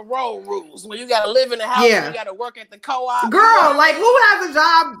 Real world road rules, where you gotta live in the house and you gotta work at the co-op. Girl, like who has a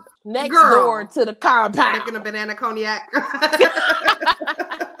job next door to the compound? Making a banana cognac.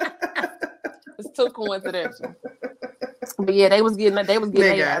 It's too coincidental. But yeah, they was getting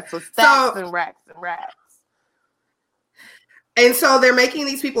their ass for stacks and racks and racks. And so they're making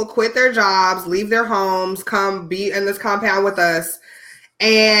these people quit their jobs, leave their homes, come be in this compound with us,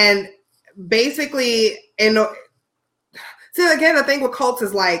 and basically, and see, again, the thing with cults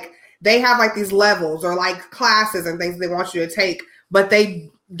is like they have like these levels or like classes and things they want you to take, but they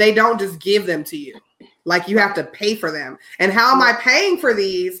don't just give them to you. Like you have to pay for them. And how am I paying for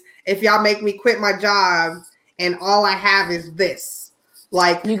these if y'all make me quit my job and all I have is this?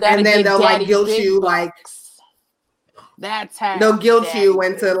 Like, and then they'll like guilt you, like that's how they'll guilt you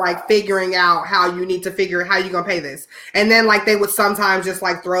into like figuring out how you need to figure how you're gonna pay this. And then like they would sometimes just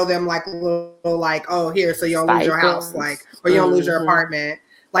like throw them like little like, oh, here, so you don't lose your house, like, or you don't lose your apartment.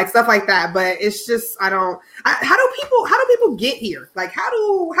 like stuff like that. But it's just how do people get here? Like how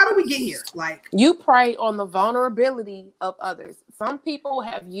do we get here? Like, you prey on the vulnerability of others. Some people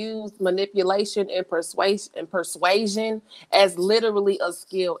have used manipulation and persuasion as literally a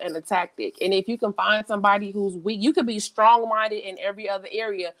skill and a tactic. And if you can find somebody who's weak, you could be strong-minded in every other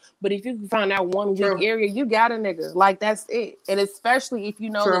area, but if you can find that one weak area, you got a nigga. Like, that's it. And especially if you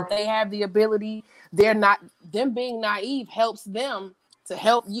know that they have the ability, them being naive helps them to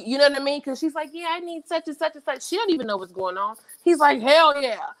help you. You know what I mean? Because she's like, yeah, I need such and such and such. She don't even know what's going on. He's like, hell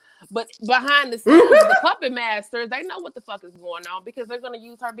yeah. But behind the scenes, the puppet masters, they know what the fuck is going on because they're going to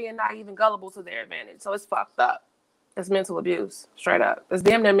use her being naive and gullible to their advantage. So it's fucked up. It's mental abuse, straight up. It's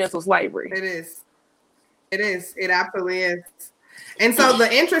damn near mental slavery. It is. It absolutely is. And so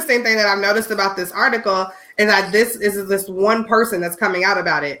the interesting thing that I've noticed about this article is that this is this one person that's coming out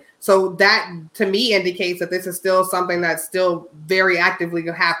about it. So that to me indicates that this is still something that's still very actively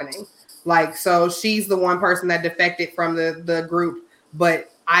happening. Like, so she's the one person that defected from the group, but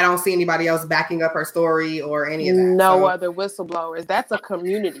I don't see anybody else backing up her story or any of that. No other whistleblowers. That's a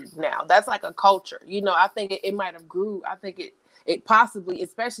community now. That's like a culture. You know, I think it might have grew. I think it possibly,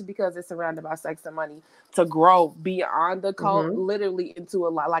 especially because it's surrounded by sex and money, to grow beyond the cult, literally into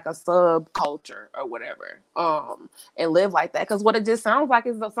like a subculture or whatever, and live like that. Because what it just sounds like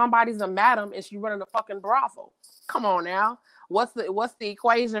is that somebody's a madam and she running a fucking brothel. Come on now. What's the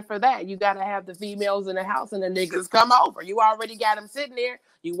equation for that? You got to have the females in the house and the niggas come over. You already got them sitting there.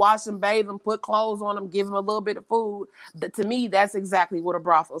 You wash them, bathe them, put clothes on them, give them a little bit of food. To me, that's exactly what a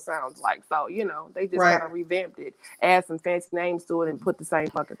brothel sounds like. So, you know, they just kind of revamped it, add some fancy names to it, and put the same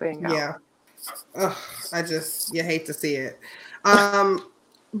fucking thing out. Yeah. Ugh, you hate to see it.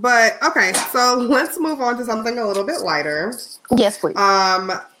 But okay, so let's move on to something a little bit lighter. Yes, please.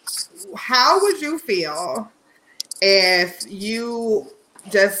 How would you feel if you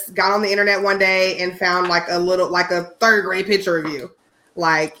just got on the internet one day and found like a third grade picture of you?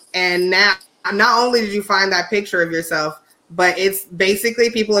 Like, and now not only did you find that picture of yourself, but it's basically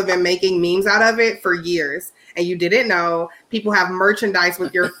people have been making memes out of it for years and you didn't know. People have merchandise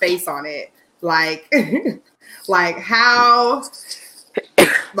with your face on it. Like, like how,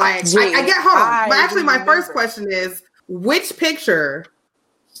 like, I get home. But actually my first question is, which picture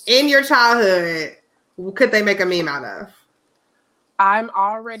in your childhood could they make a meme out of? I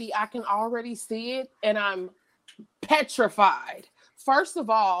can already see it and I'm petrified. First of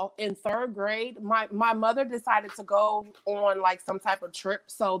all, in third grade, my mother decided to go on like some type of trip.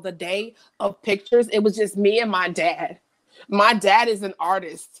 So the day of pictures, it was just me and my dad. My dad is an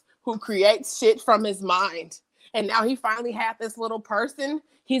artist who creates shit from his mind. And now he finally had this little person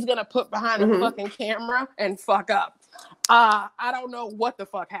he's going to put behind a fucking camera and fuck up. I don't know what the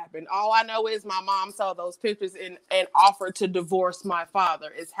fuck happened. All I know is my mom saw those pictures and offered to divorce my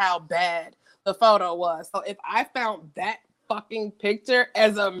father is how bad the photo was. So if I found that fucking picture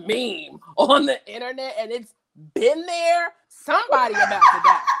as a meme on the internet and it's been there, somebody about to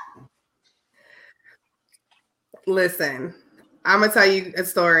die. Listen, I'm gonna tell you a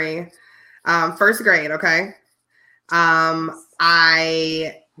story. First grade, okay.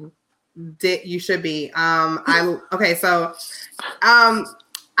 You should be. I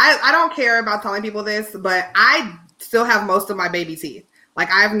don't care about telling people this, but I still have most of my baby teeth. Like,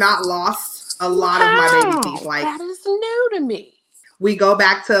 I have not lost a lot of my baby teeth. Like, that is new to me. We go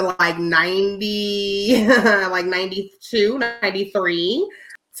back to like 90, like 92, 93,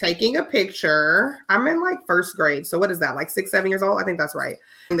 taking a picture. I'm in like first grade. So what is that? Like 6, 7 years old? I think that's right.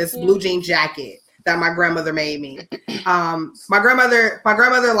 And this blue jean jacket that my grandmother made me. My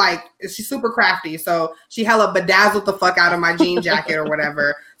grandmother, like, she's super crafty. So she hella bedazzled the fuck out of my jean jacket or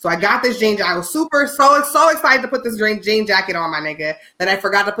whatever. So I got this jean jacket. I was so excited to put this jean jacket on, my nigga, that I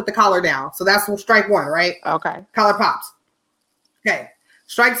forgot to put the collar down. So that's strike one, right? Okay. Collar pops. Okay.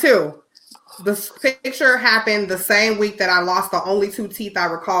 Strike two. This picture happened the same week that I lost the only 2 teeth I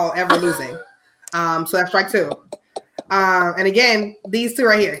recall ever losing. So that's strike two. And again, these two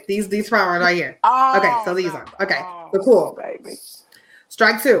right here. These front ones right here. Oh, okay, so these are. Okay, so cool. Baby.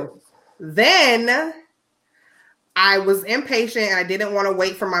 Strike two. Then I was impatient and I didn't want to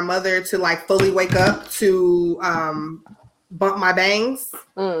wait for my mother to like fully wake up to bump my bangs.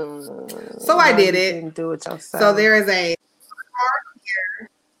 So I did it. Didn't do it yourself. So there is a mark here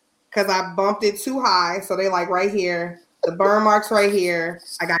because I bumped it too high. So they like right here. The burn marks right here.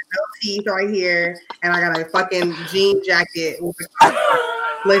 I got no teeth right here. And I got a fucking jean jacket.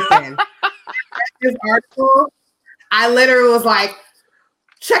 Listen, this article, I literally was like,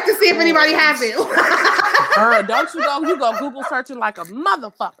 check to see if anybody has it. Girl, don't you go Google searching like a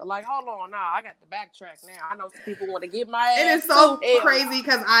motherfucker. Like, hold on, nah, I got to backtrack now. I know some people want to get my ass. It is so crazy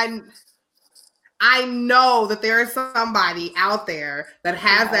because I know that there is somebody out there that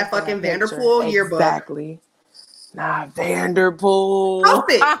has that fucking Vanderpool yearbook. Exactly. Nah, Vanderpool. Post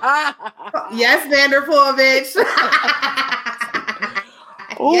it. Yes, Vanderpool, bitch.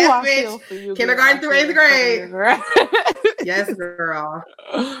 Ooh, yes, I bitch. feel for you, Kindergarten through 8th grade. Yes,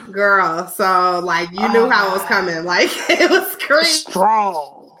 girl. So, like, you knew how it was coming. Like, it was crazy.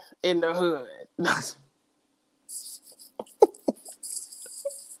 Strong in the hood.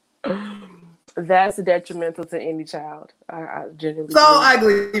 That's detrimental to any child. I genuinely so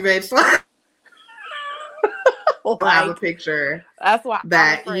ugly, bitch. I have a picture that's why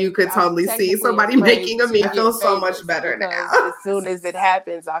that you could totally see somebody making of me. I feel so much better now. As soon as it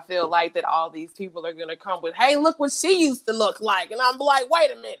happens, I feel like that all these people are gonna come with, "Hey, look what she used to look like," and I'm like, "Wait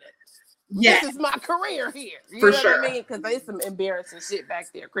a minute, this is my career here." You know what I mean? Because there's some embarrassing shit back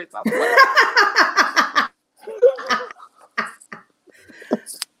there, Chris.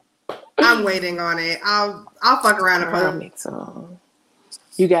 I'm waiting on it. I'll fuck around and post.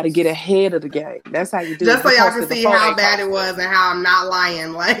 You got to get ahead of the game. That's how you do just it. So y'all can see how bad it was and how I'm not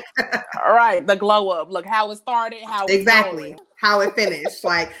lying. Like, all right, the glow up. Look how it started. How it exactly how it finished.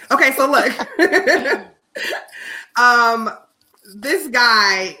 Like, okay, so look, this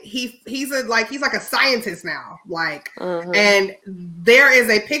guy, he's like a scientist now. Like, and there is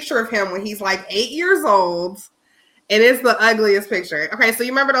a picture of him when he's like 8 years old. And it's the ugliest picture. Okay, so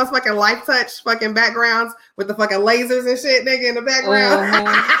you remember those fucking Life Touch fucking backgrounds with the fucking lasers and shit, nigga, in the background?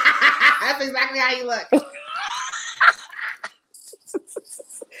 That's exactly how you look.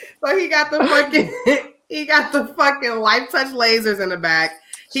 So he got the fucking Life Touch lasers in the back.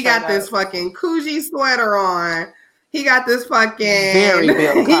 He got this fucking Coogee sweater on. He got this fucking very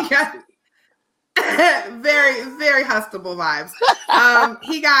built. He got very, very hustable vibes.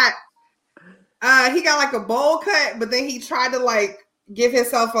 He got like a bowl cut, but then he tried to like give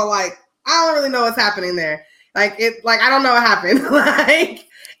himself a like, I don't really know what's happening there. Like I don't know what happened. Like,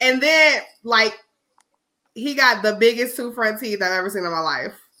 and then like he got the biggest two front teeth I've ever seen in my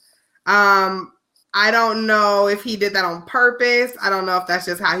life. I don't know if he did that on purpose. I don't know if that's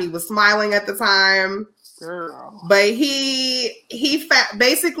just how he was smiling at the time. Girl. But he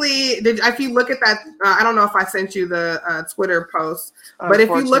basically did. If you look at that, I don't know if I sent you the Twitter post, but if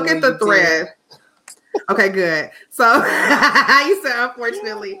you look at the thread, okay, good. So I said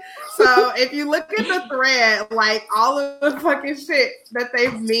unfortunately. So if you look at the thread, like all of the fucking shit that they've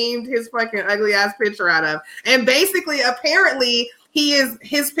memed his fucking ugly ass picture out of, and basically, apparently,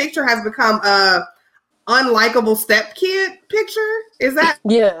 his picture has become a unlikable stepkid picture. Is that?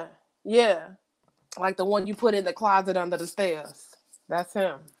 Yeah. Like the one you put in the closet under the stairs. That's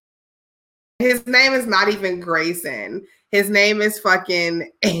him. His name is not even Grayson. His name is fucking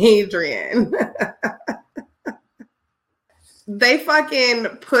Adrian. They fucking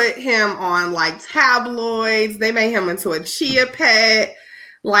put him on like tabloids. They made him into a chia pet.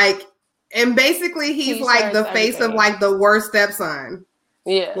 Like, and basically he's like the face of like the worst stepson.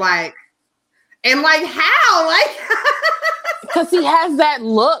 Yeah. Like, and like how? Like because he has that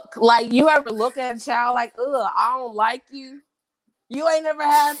look. Like, you ever look at a child like, ugh, I don't like you? You ain't never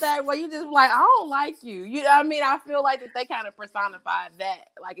had that where you just like, I don't like you. You know what I mean? I feel like that they kind of personified that.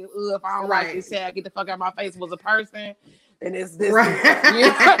 Like, if I don't like this child, get the fuck out of my face was a person, then it's this. Right. You know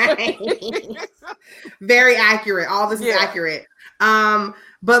what I mean? Very accurate. All this is accurate.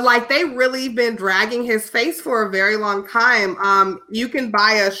 But like they really been dragging his face for a very long time. You can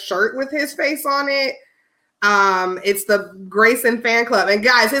buy a shirt with his face on it. It's the Grayson fan club, and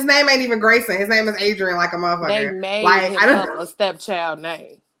guys, his name ain't even Grayson. His name is Adrian, like a motherfucker. They made him up a stepchild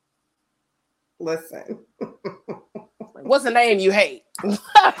name. Listen, what's the name you hate?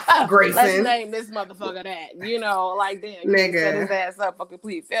 Grayson. Let's name this motherfucker that. You know, like damn, nigga, set his ass up for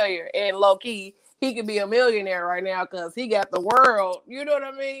complete failure. And low key, he could be a millionaire right now because he got the world. You know what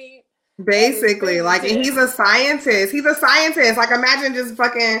I mean? Basically, like, and he's a scientist. He's a scientist. Like, imagine just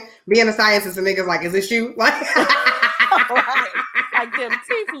fucking being a scientist and niggas like, is this you? Like, right. Like, them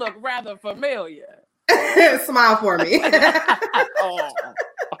teeth look rather familiar. Smile for me.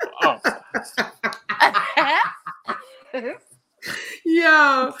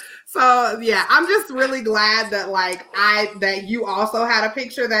 Yo, so yeah, I'm just really glad that that you also had a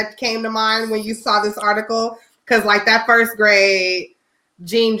picture that came to mind when you saw this article, because like that first grade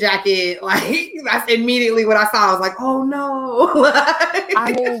jean jacket. Like, that's immediately what I saw. I was like, oh no.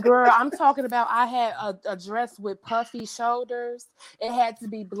 I mean, girl, I'm talking about, I had a dress with puffy shoulders. It had to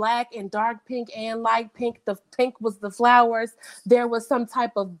be black and dark pink and light pink. The pink was the flowers. There was some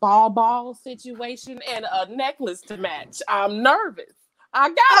type of ball situation and a necklace to match. I'm nervous. I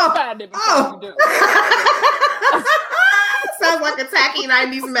gotta find it before you do. Sounds like a tacky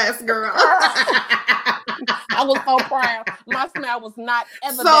 90s mess, girl. I was so proud. My smile was not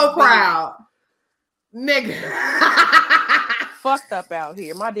ever so proud. Nigga. Fucked up out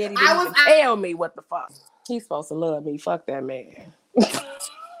here. My daddy didn't even tell me what the fuck. He's supposed to love me. Fuck that man.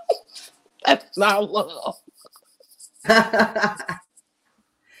 That's not love.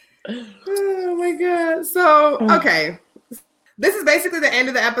 Oh my God. So, okay. This is basically the end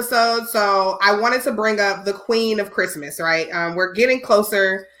of the episode. So I wanted to bring up the Queen of Christmas, right? We're getting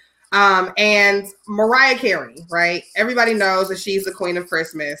closer. And Mariah Carey, right? Everybody knows that she's the Queen of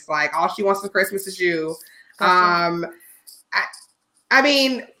Christmas. Like, all she wants for Christmas is you. I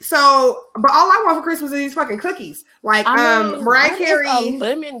mean, so, but all I want for Christmas is these fucking cookies. Like, Mariah Carey. A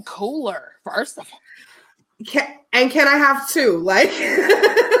lemon cooler, first of all. Can I have two? Like,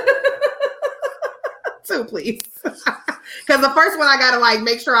 two, please. Because the first one I gotta like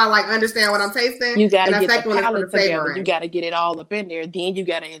make sure I like understand what I'm tasting. You gotta get the palate together. You gotta get it all up in there. Then you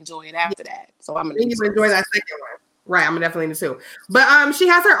gotta enjoy it after that. So I'm gonna enjoy that second one. Right, I'm definitely into two. But she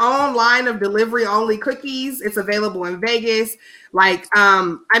has her own line of delivery only cookies. It's available in Vegas. Like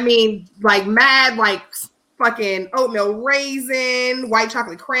I mean, like mad, like fucking oatmeal raisin, white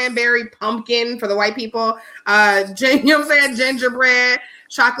chocolate cranberry, pumpkin for the white people. You know what I'm saying? Gingerbread,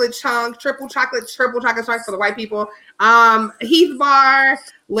 chocolate chunk, triple chocolate chunk for the white people. Heath bar,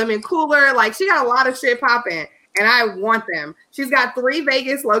 lemon cooler. Like, she got a lot of shit popping, and I want them. She's got 3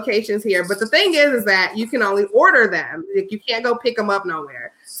 Vegas locations here, but the thing is that you can only order them. Like, you can't go pick them up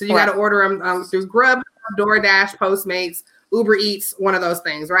nowhere. So you got to order them through Grub, DoorDash, Postmates, Uber Eats, one of those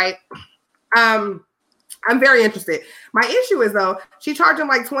things, right? I'm very interested. My issue is, though, she charging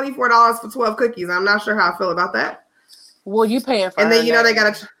like $24 for 12 cookies. I'm not sure how I feel about that. Well, you paying for and then you know they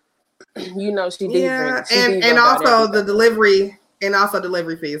gotta you know she did. Yeah, and also the delivery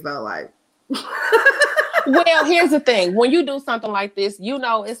fees though, like. Well, here's the thing. When you do something like this, you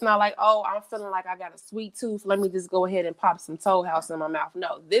know it's not like, oh, I'm feeling like I got a sweet tooth. Let me just go ahead and pop some Toll House in my mouth.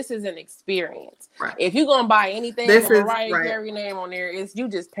 No, this is an experience. Right. If you're gonna buy anything with Mariah Carey name on there, it's you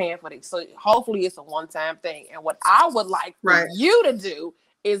just paying for it. So hopefully it's a one-time thing. And what I would like for you to do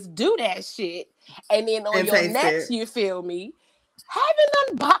is do that shit, and then on your next, you feel me, have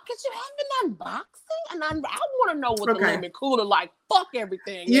an unboxing. You have an unboxing, and I want to know what the lemon cooler like. Fuck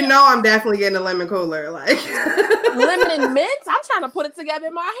everything. You know, I'm definitely getting a lemon cooler, like lemon and mint. I'm trying to put it together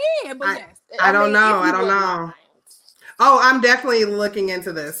in my head, but I don't know. Oh, I'm definitely looking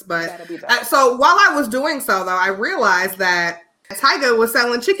into this, but so while I was doing so, though, I realized that Tyga was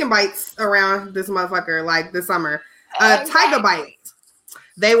selling chicken bites around this motherfucker like this summer. Tyga bites.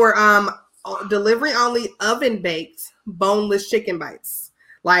 They were delivery only, oven baked, boneless chicken bites.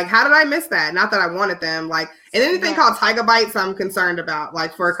 Like, how did I miss that? Not that I wanted them. Like, and anything called Tyga bites, I'm concerned about.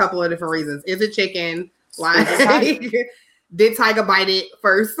 Like, for a couple of different reasons. Is it chicken? Like, did Tyga bite it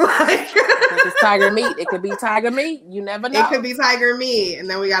first? Like, it's tiger meat. It could be tiger meat. You never know. It could be tiger meat, and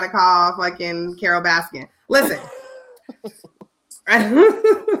then we got to call fucking Carol Baskin. Listen.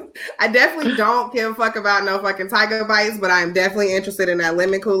 I definitely don't give a fuck about no fucking Tyga bites, but I'm definitely interested in that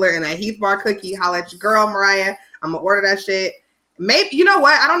lemon cooler and that Heath bar cookie. Holla at your girl, Mariah. I'm gonna order that shit. Maybe, you know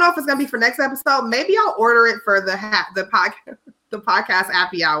what? I don't know if it's gonna be for next episode. Maybe I'll order it for the podcast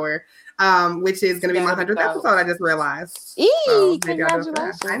happy hour, which is gonna be my 100th episode. I just realized.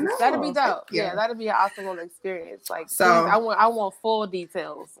 Congratulations! That'd be dope. Yeah, that'd be an awesome little experience. Like, so I want full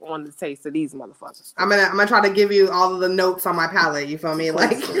details on the taste of these motherfuckers. I'm gonna try to give you all of the notes on my palate. You feel me?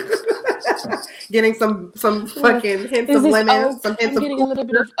 Like getting some fucking hints of lemon, some hints of. Getting a little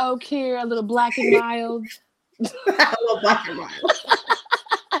bit of oak here, a little black and mild. A little black and mild.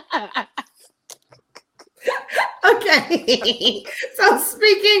 Okay, so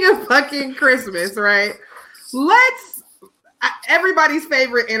speaking of fucking Christmas, right? Everybody's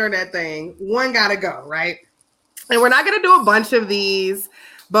favorite internet thing, one gotta go, right? And we're not gonna do a bunch of these,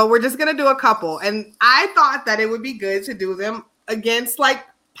 but we're just gonna do a couple. And I thought that it would be good to do them against like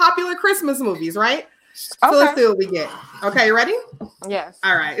popular Christmas movies, right? So let's see what we get. Okay, you ready? Yes.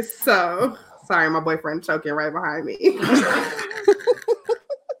 All right, so sorry, my boyfriend choking right behind me.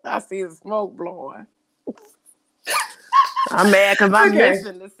 I see the smoke blowing. I'm mad because I'm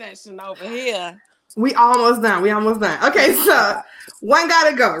missing the session over here. We almost done. Okay, so one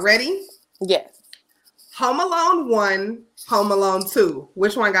gotta go. Ready? Yes. Home Alone 1, Home Alone 2.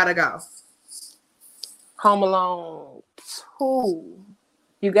 Which one gotta go? Home Alone 2.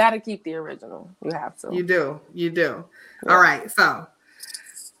 You gotta keep the original. You have to. You do. Yeah. Yeah. All right. So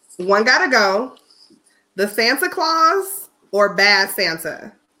one gotta go. The Santa Claus or Bad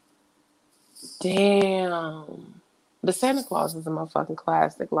Santa? Damn. The Santa Claus is a motherfucking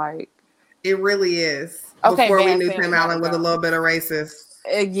classic. Like, it really is. Okay, before we Bad knew Santa Tim gotta Allen was a go. little bit of racist.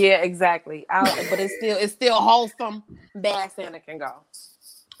 Yeah, exactly. But it's still wholesome. Bad Santa can go.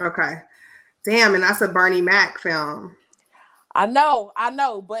 Okay. Damn, and that's a Bernie Mac film. I know,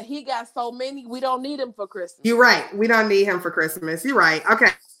 but he got so many. We don't need him for Christmas. You're right. We don't need him for Christmas. You're right.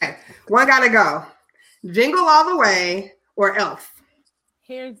 Okay. One gotta go. Jingle All the Way or Elf?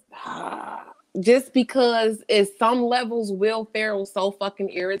 Here's just because at some levels Will Ferrell's so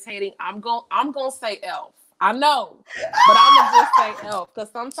fucking irritating. I'm gonna say Elf. I know, but I'm gonna just say Elf because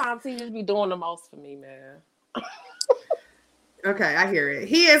sometimes he just be doing the most for me, man. Okay, I hear it.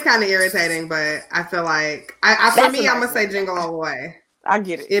 He is kind of irritating, but I feel like I'm gonna say Jingle All the Way. I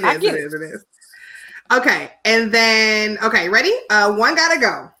get it. It is. Okay, and then ready? One gotta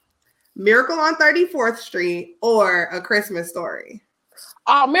go. Miracle on 34th Street or A Christmas Story?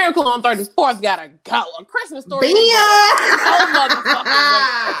 Oh, Miracle on 34th gotta go. A Christmas Story.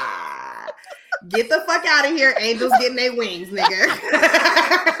 Get the fuck out of here. Angels getting their wings, nigga.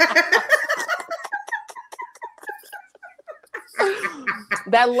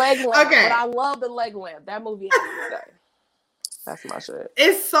 That leg lamp. Okay. But I love the leg lamp. That movie has to stay. That's my shit.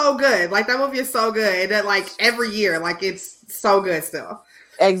 It's so good. Like, that movie is so good. That, like, every year, like, it's so good still.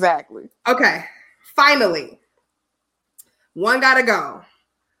 Exactly. Okay. Finally. One gotta go.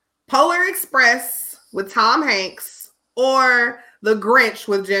 Polar Express with Tom Hanks or The Grinch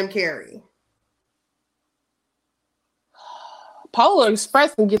with Jim Carrey? Polar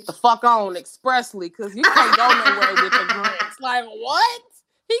Express can get the fuck on expressly because you can't go nowhere with the Grinch. Like, what?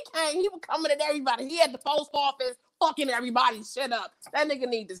 He can't. He was coming at everybody. He had the post office fucking everybody shit up. That nigga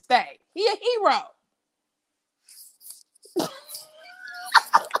need to stay. He a hero.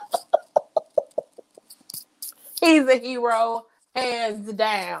 He's a hero, hands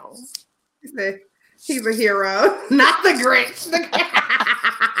down. He's a hero, not the Grinch.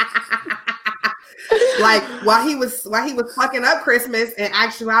 Like, while he was fucking up Christmas, in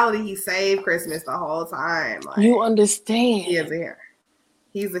actuality, he saved Christmas the whole time. Like, You understand? he is a hero.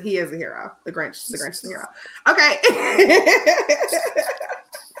 He is a hero. The Grinch is a hero. Okay.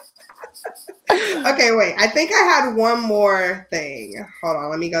 Okay, wait. I think I had one more thing. Hold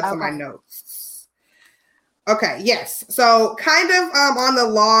on. Let me go to my notes. Okay. Yes. So, kind of on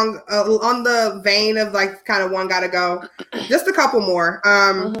the vein of like kind of one gotta go. Just a couple more.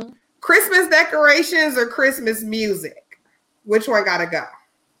 Christmas decorations or Christmas music? Which one gotta go?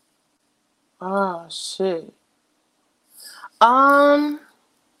 Oh shit.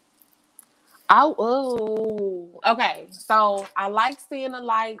 Okay. So I like seeing the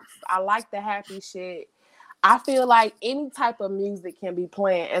lights. I like the happy shit. I feel like any type of music can be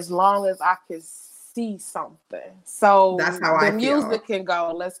playing as long as I can see something. So that's how I feel. The music can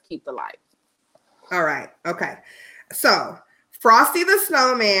go. Let's keep the lights. All right. Okay. So Frosty the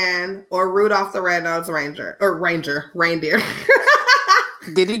Snowman or Rudolph the Red-Nosed Reindeer.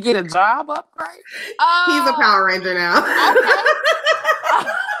 Did he get a job upgrade? He's a Power Ranger now.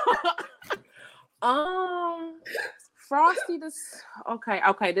 Okay. Frosty the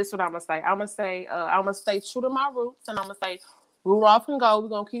okay. This is what I'm gonna say. I'm gonna stay true to my roots, and I'm gonna say Rudolph can go. We're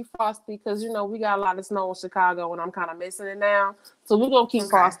gonna keep Frosty because we got a lot of snow in Chicago, and I'm kind of missing it now. So we're gonna keep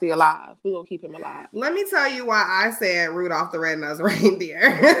Frosty alive. We're gonna keep him alive. Let me tell you why I said Rudolph the Red-Nosed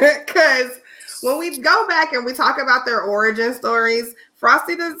Reindeer. Because when we go back and we talk about their origin stories,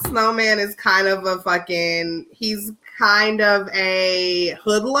 Frosty the Snowman is kind of he's kind of a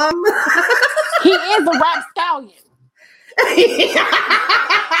hoodlum. He is a rap stallion.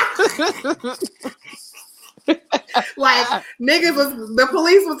 Like, the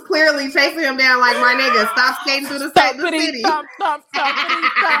police was clearly chasing him down like, my nigga, stop skating through the city. Stop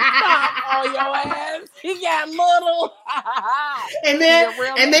on your ass. He got little. and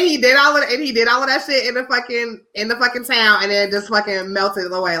then he did all of that shit in the fucking town, and then just fucking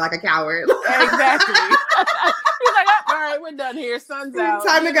melted away like a coward. Exactly. He's like, all right, we're done here. Sun's out.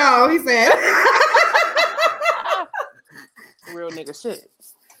 Time to go, he said. Real nigga shit.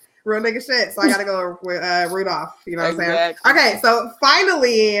 So I gotta go with Rudolph. You know what I'm saying? Exactly. Okay, so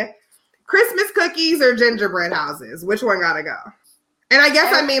finally, Christmas cookies or gingerbread houses? Which one gotta go? And I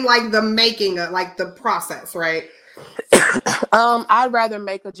guess I mean like the making of, like the process, right? I'd rather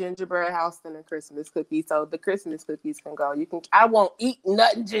make a gingerbread house than a Christmas cookie. So the Christmas cookies can go. I won't eat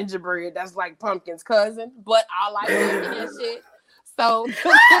nothing gingerbread. That's like pumpkin's cousin, but I like making that shit. So the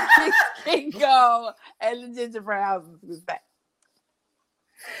cookies can go, and the gingerbread house is back.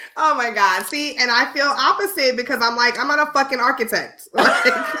 Oh my God. See, and I feel opposite because I'm not a fucking architect.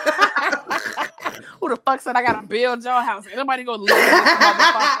 Who the fuck said I gotta build your house? Ain't nobody gonna live in this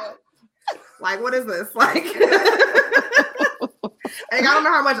motherfucker. Like, what is this? Like, I don't know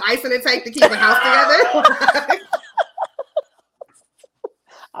how much icing it takes to keep a house together.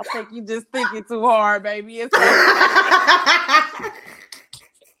 I think you just thinking too hard, baby. It's I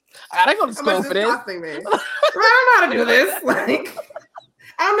gotta go to school for this. I don't know how to do this. Like,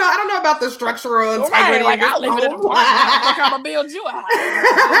 I don't know about the structural integrity. Right, like, I live in an apartment. I'm gonna build you a house.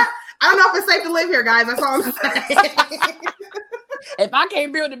 I don't know if it's safe to live here, guys. That's all I'm saying. If I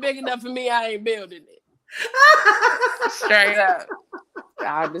can't build it big enough for me, I ain't building it. Straight up.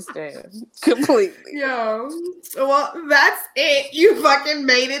 I understand completely. Yo, well, that's it. You fucking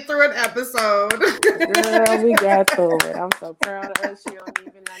made it through an episode. Girl, we got through it. I'm so proud of us. You don't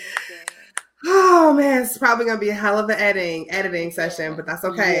even understand. Oh man, it's probably gonna be a hell of an editing session, but that's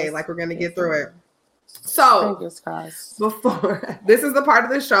okay. Yes. Like, we're gonna get through it. So before this is the part of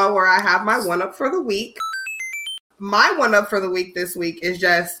the show where I have my one-up for the week. My one-up for the week this week is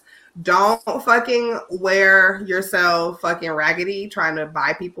just don't fucking wear yourself fucking raggedy trying to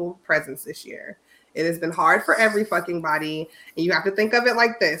buy people presents this year. It has been hard for every fucking body, and you have to think of it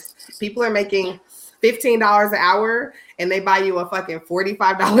like this. People are making $15 an hour and they buy you a fucking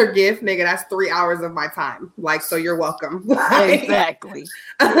 $45 gift, nigga. That's 3 hours of my time. Like, so you're welcome. Exactly.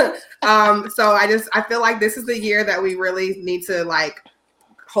 So I feel like this is the year that we really need to like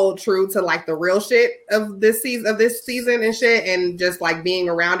hold true to like the real shit of this season and shit, and just like being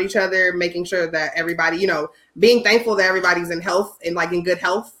around each other, making sure that everybody, you know, being thankful that everybody's in health and like in good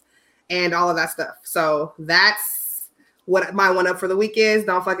health and all of that stuff. So that's what my one up for the week is.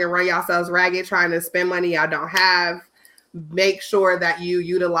 Don't fucking run yourselves ragged trying to spend money y'all don't have. Make sure that you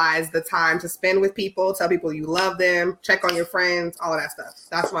utilize the time to spend with people, tell people you love them, check on your friends, all of that stuff.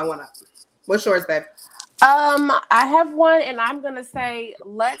 That's my one up. What's yours, babe? I have one, and I'm gonna say,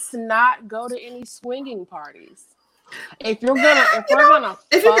 let's not go to any swinging parties. If you can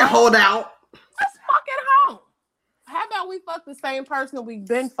hold out, let's fuck at home. How about we fuck the same person we've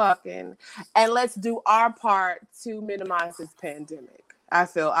been fucking, and let's do our part to minimize this pandemic. I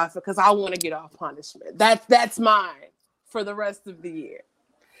feel because I want to get off punishment. That's mine for the rest of the year.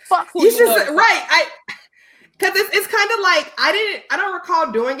 Fuck who you should right. Because it's kind of like I don't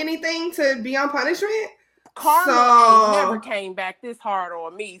recall doing anything to be on punishment. Karma never came back this hard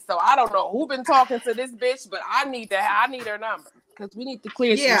on me, so I don't know who been talking to this bitch, but I need her number because we need to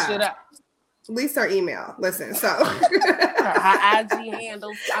clear some shit up. At least her email. Listen, so her IG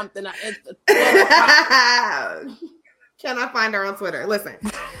handle something. Can I find her on Twitter? Listen,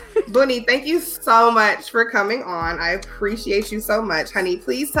 Booney, thank you so much for coming on. I appreciate you so much, honey.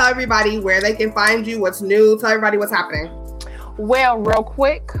 Please tell everybody where they can find you, what's new. Tell everybody what's happening. Well, real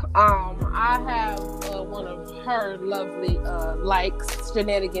quick, I have one of her lovely likes,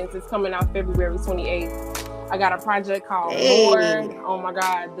 Shenanigans. It's coming out February 28th. I got a project called More. Oh my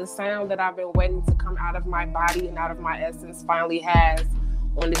God, the sound that I've been waiting to come out of my body and out of my essence finally has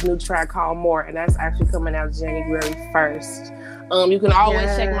on this new track called More, and that's actually coming out January 1st. You can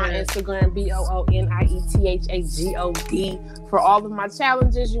always check my Instagram, BOONIETHAGOD, for all of my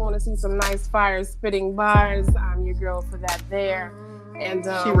challenges. You want to see some nice fire spitting bars, I'm your girl for that there. And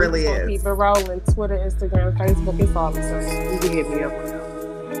she really is. Keep it rolling. Twitter, Instagram, Facebook, it's all the same. You can hit me up with them.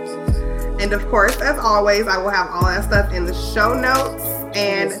 And of course, as always, I will have all that stuff in the show notes.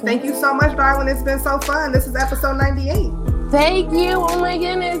 And thank you so much, darling. It's been so fun. This is episode 98. Thank you. Oh my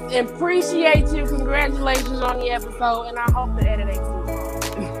goodness. Appreciate you. Congratulations on the episode. And I hope the edit ain't too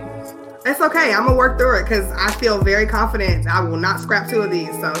long. It's okay. I'm going to work through it because I feel very confident I will not scrap 2 of these.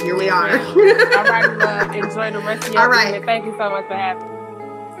 So here we are. All right, love. Enjoy the rest of your day. Thank you so much for having me.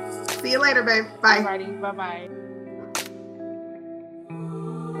 See you later, babe. Bye. All righty. Bye-bye.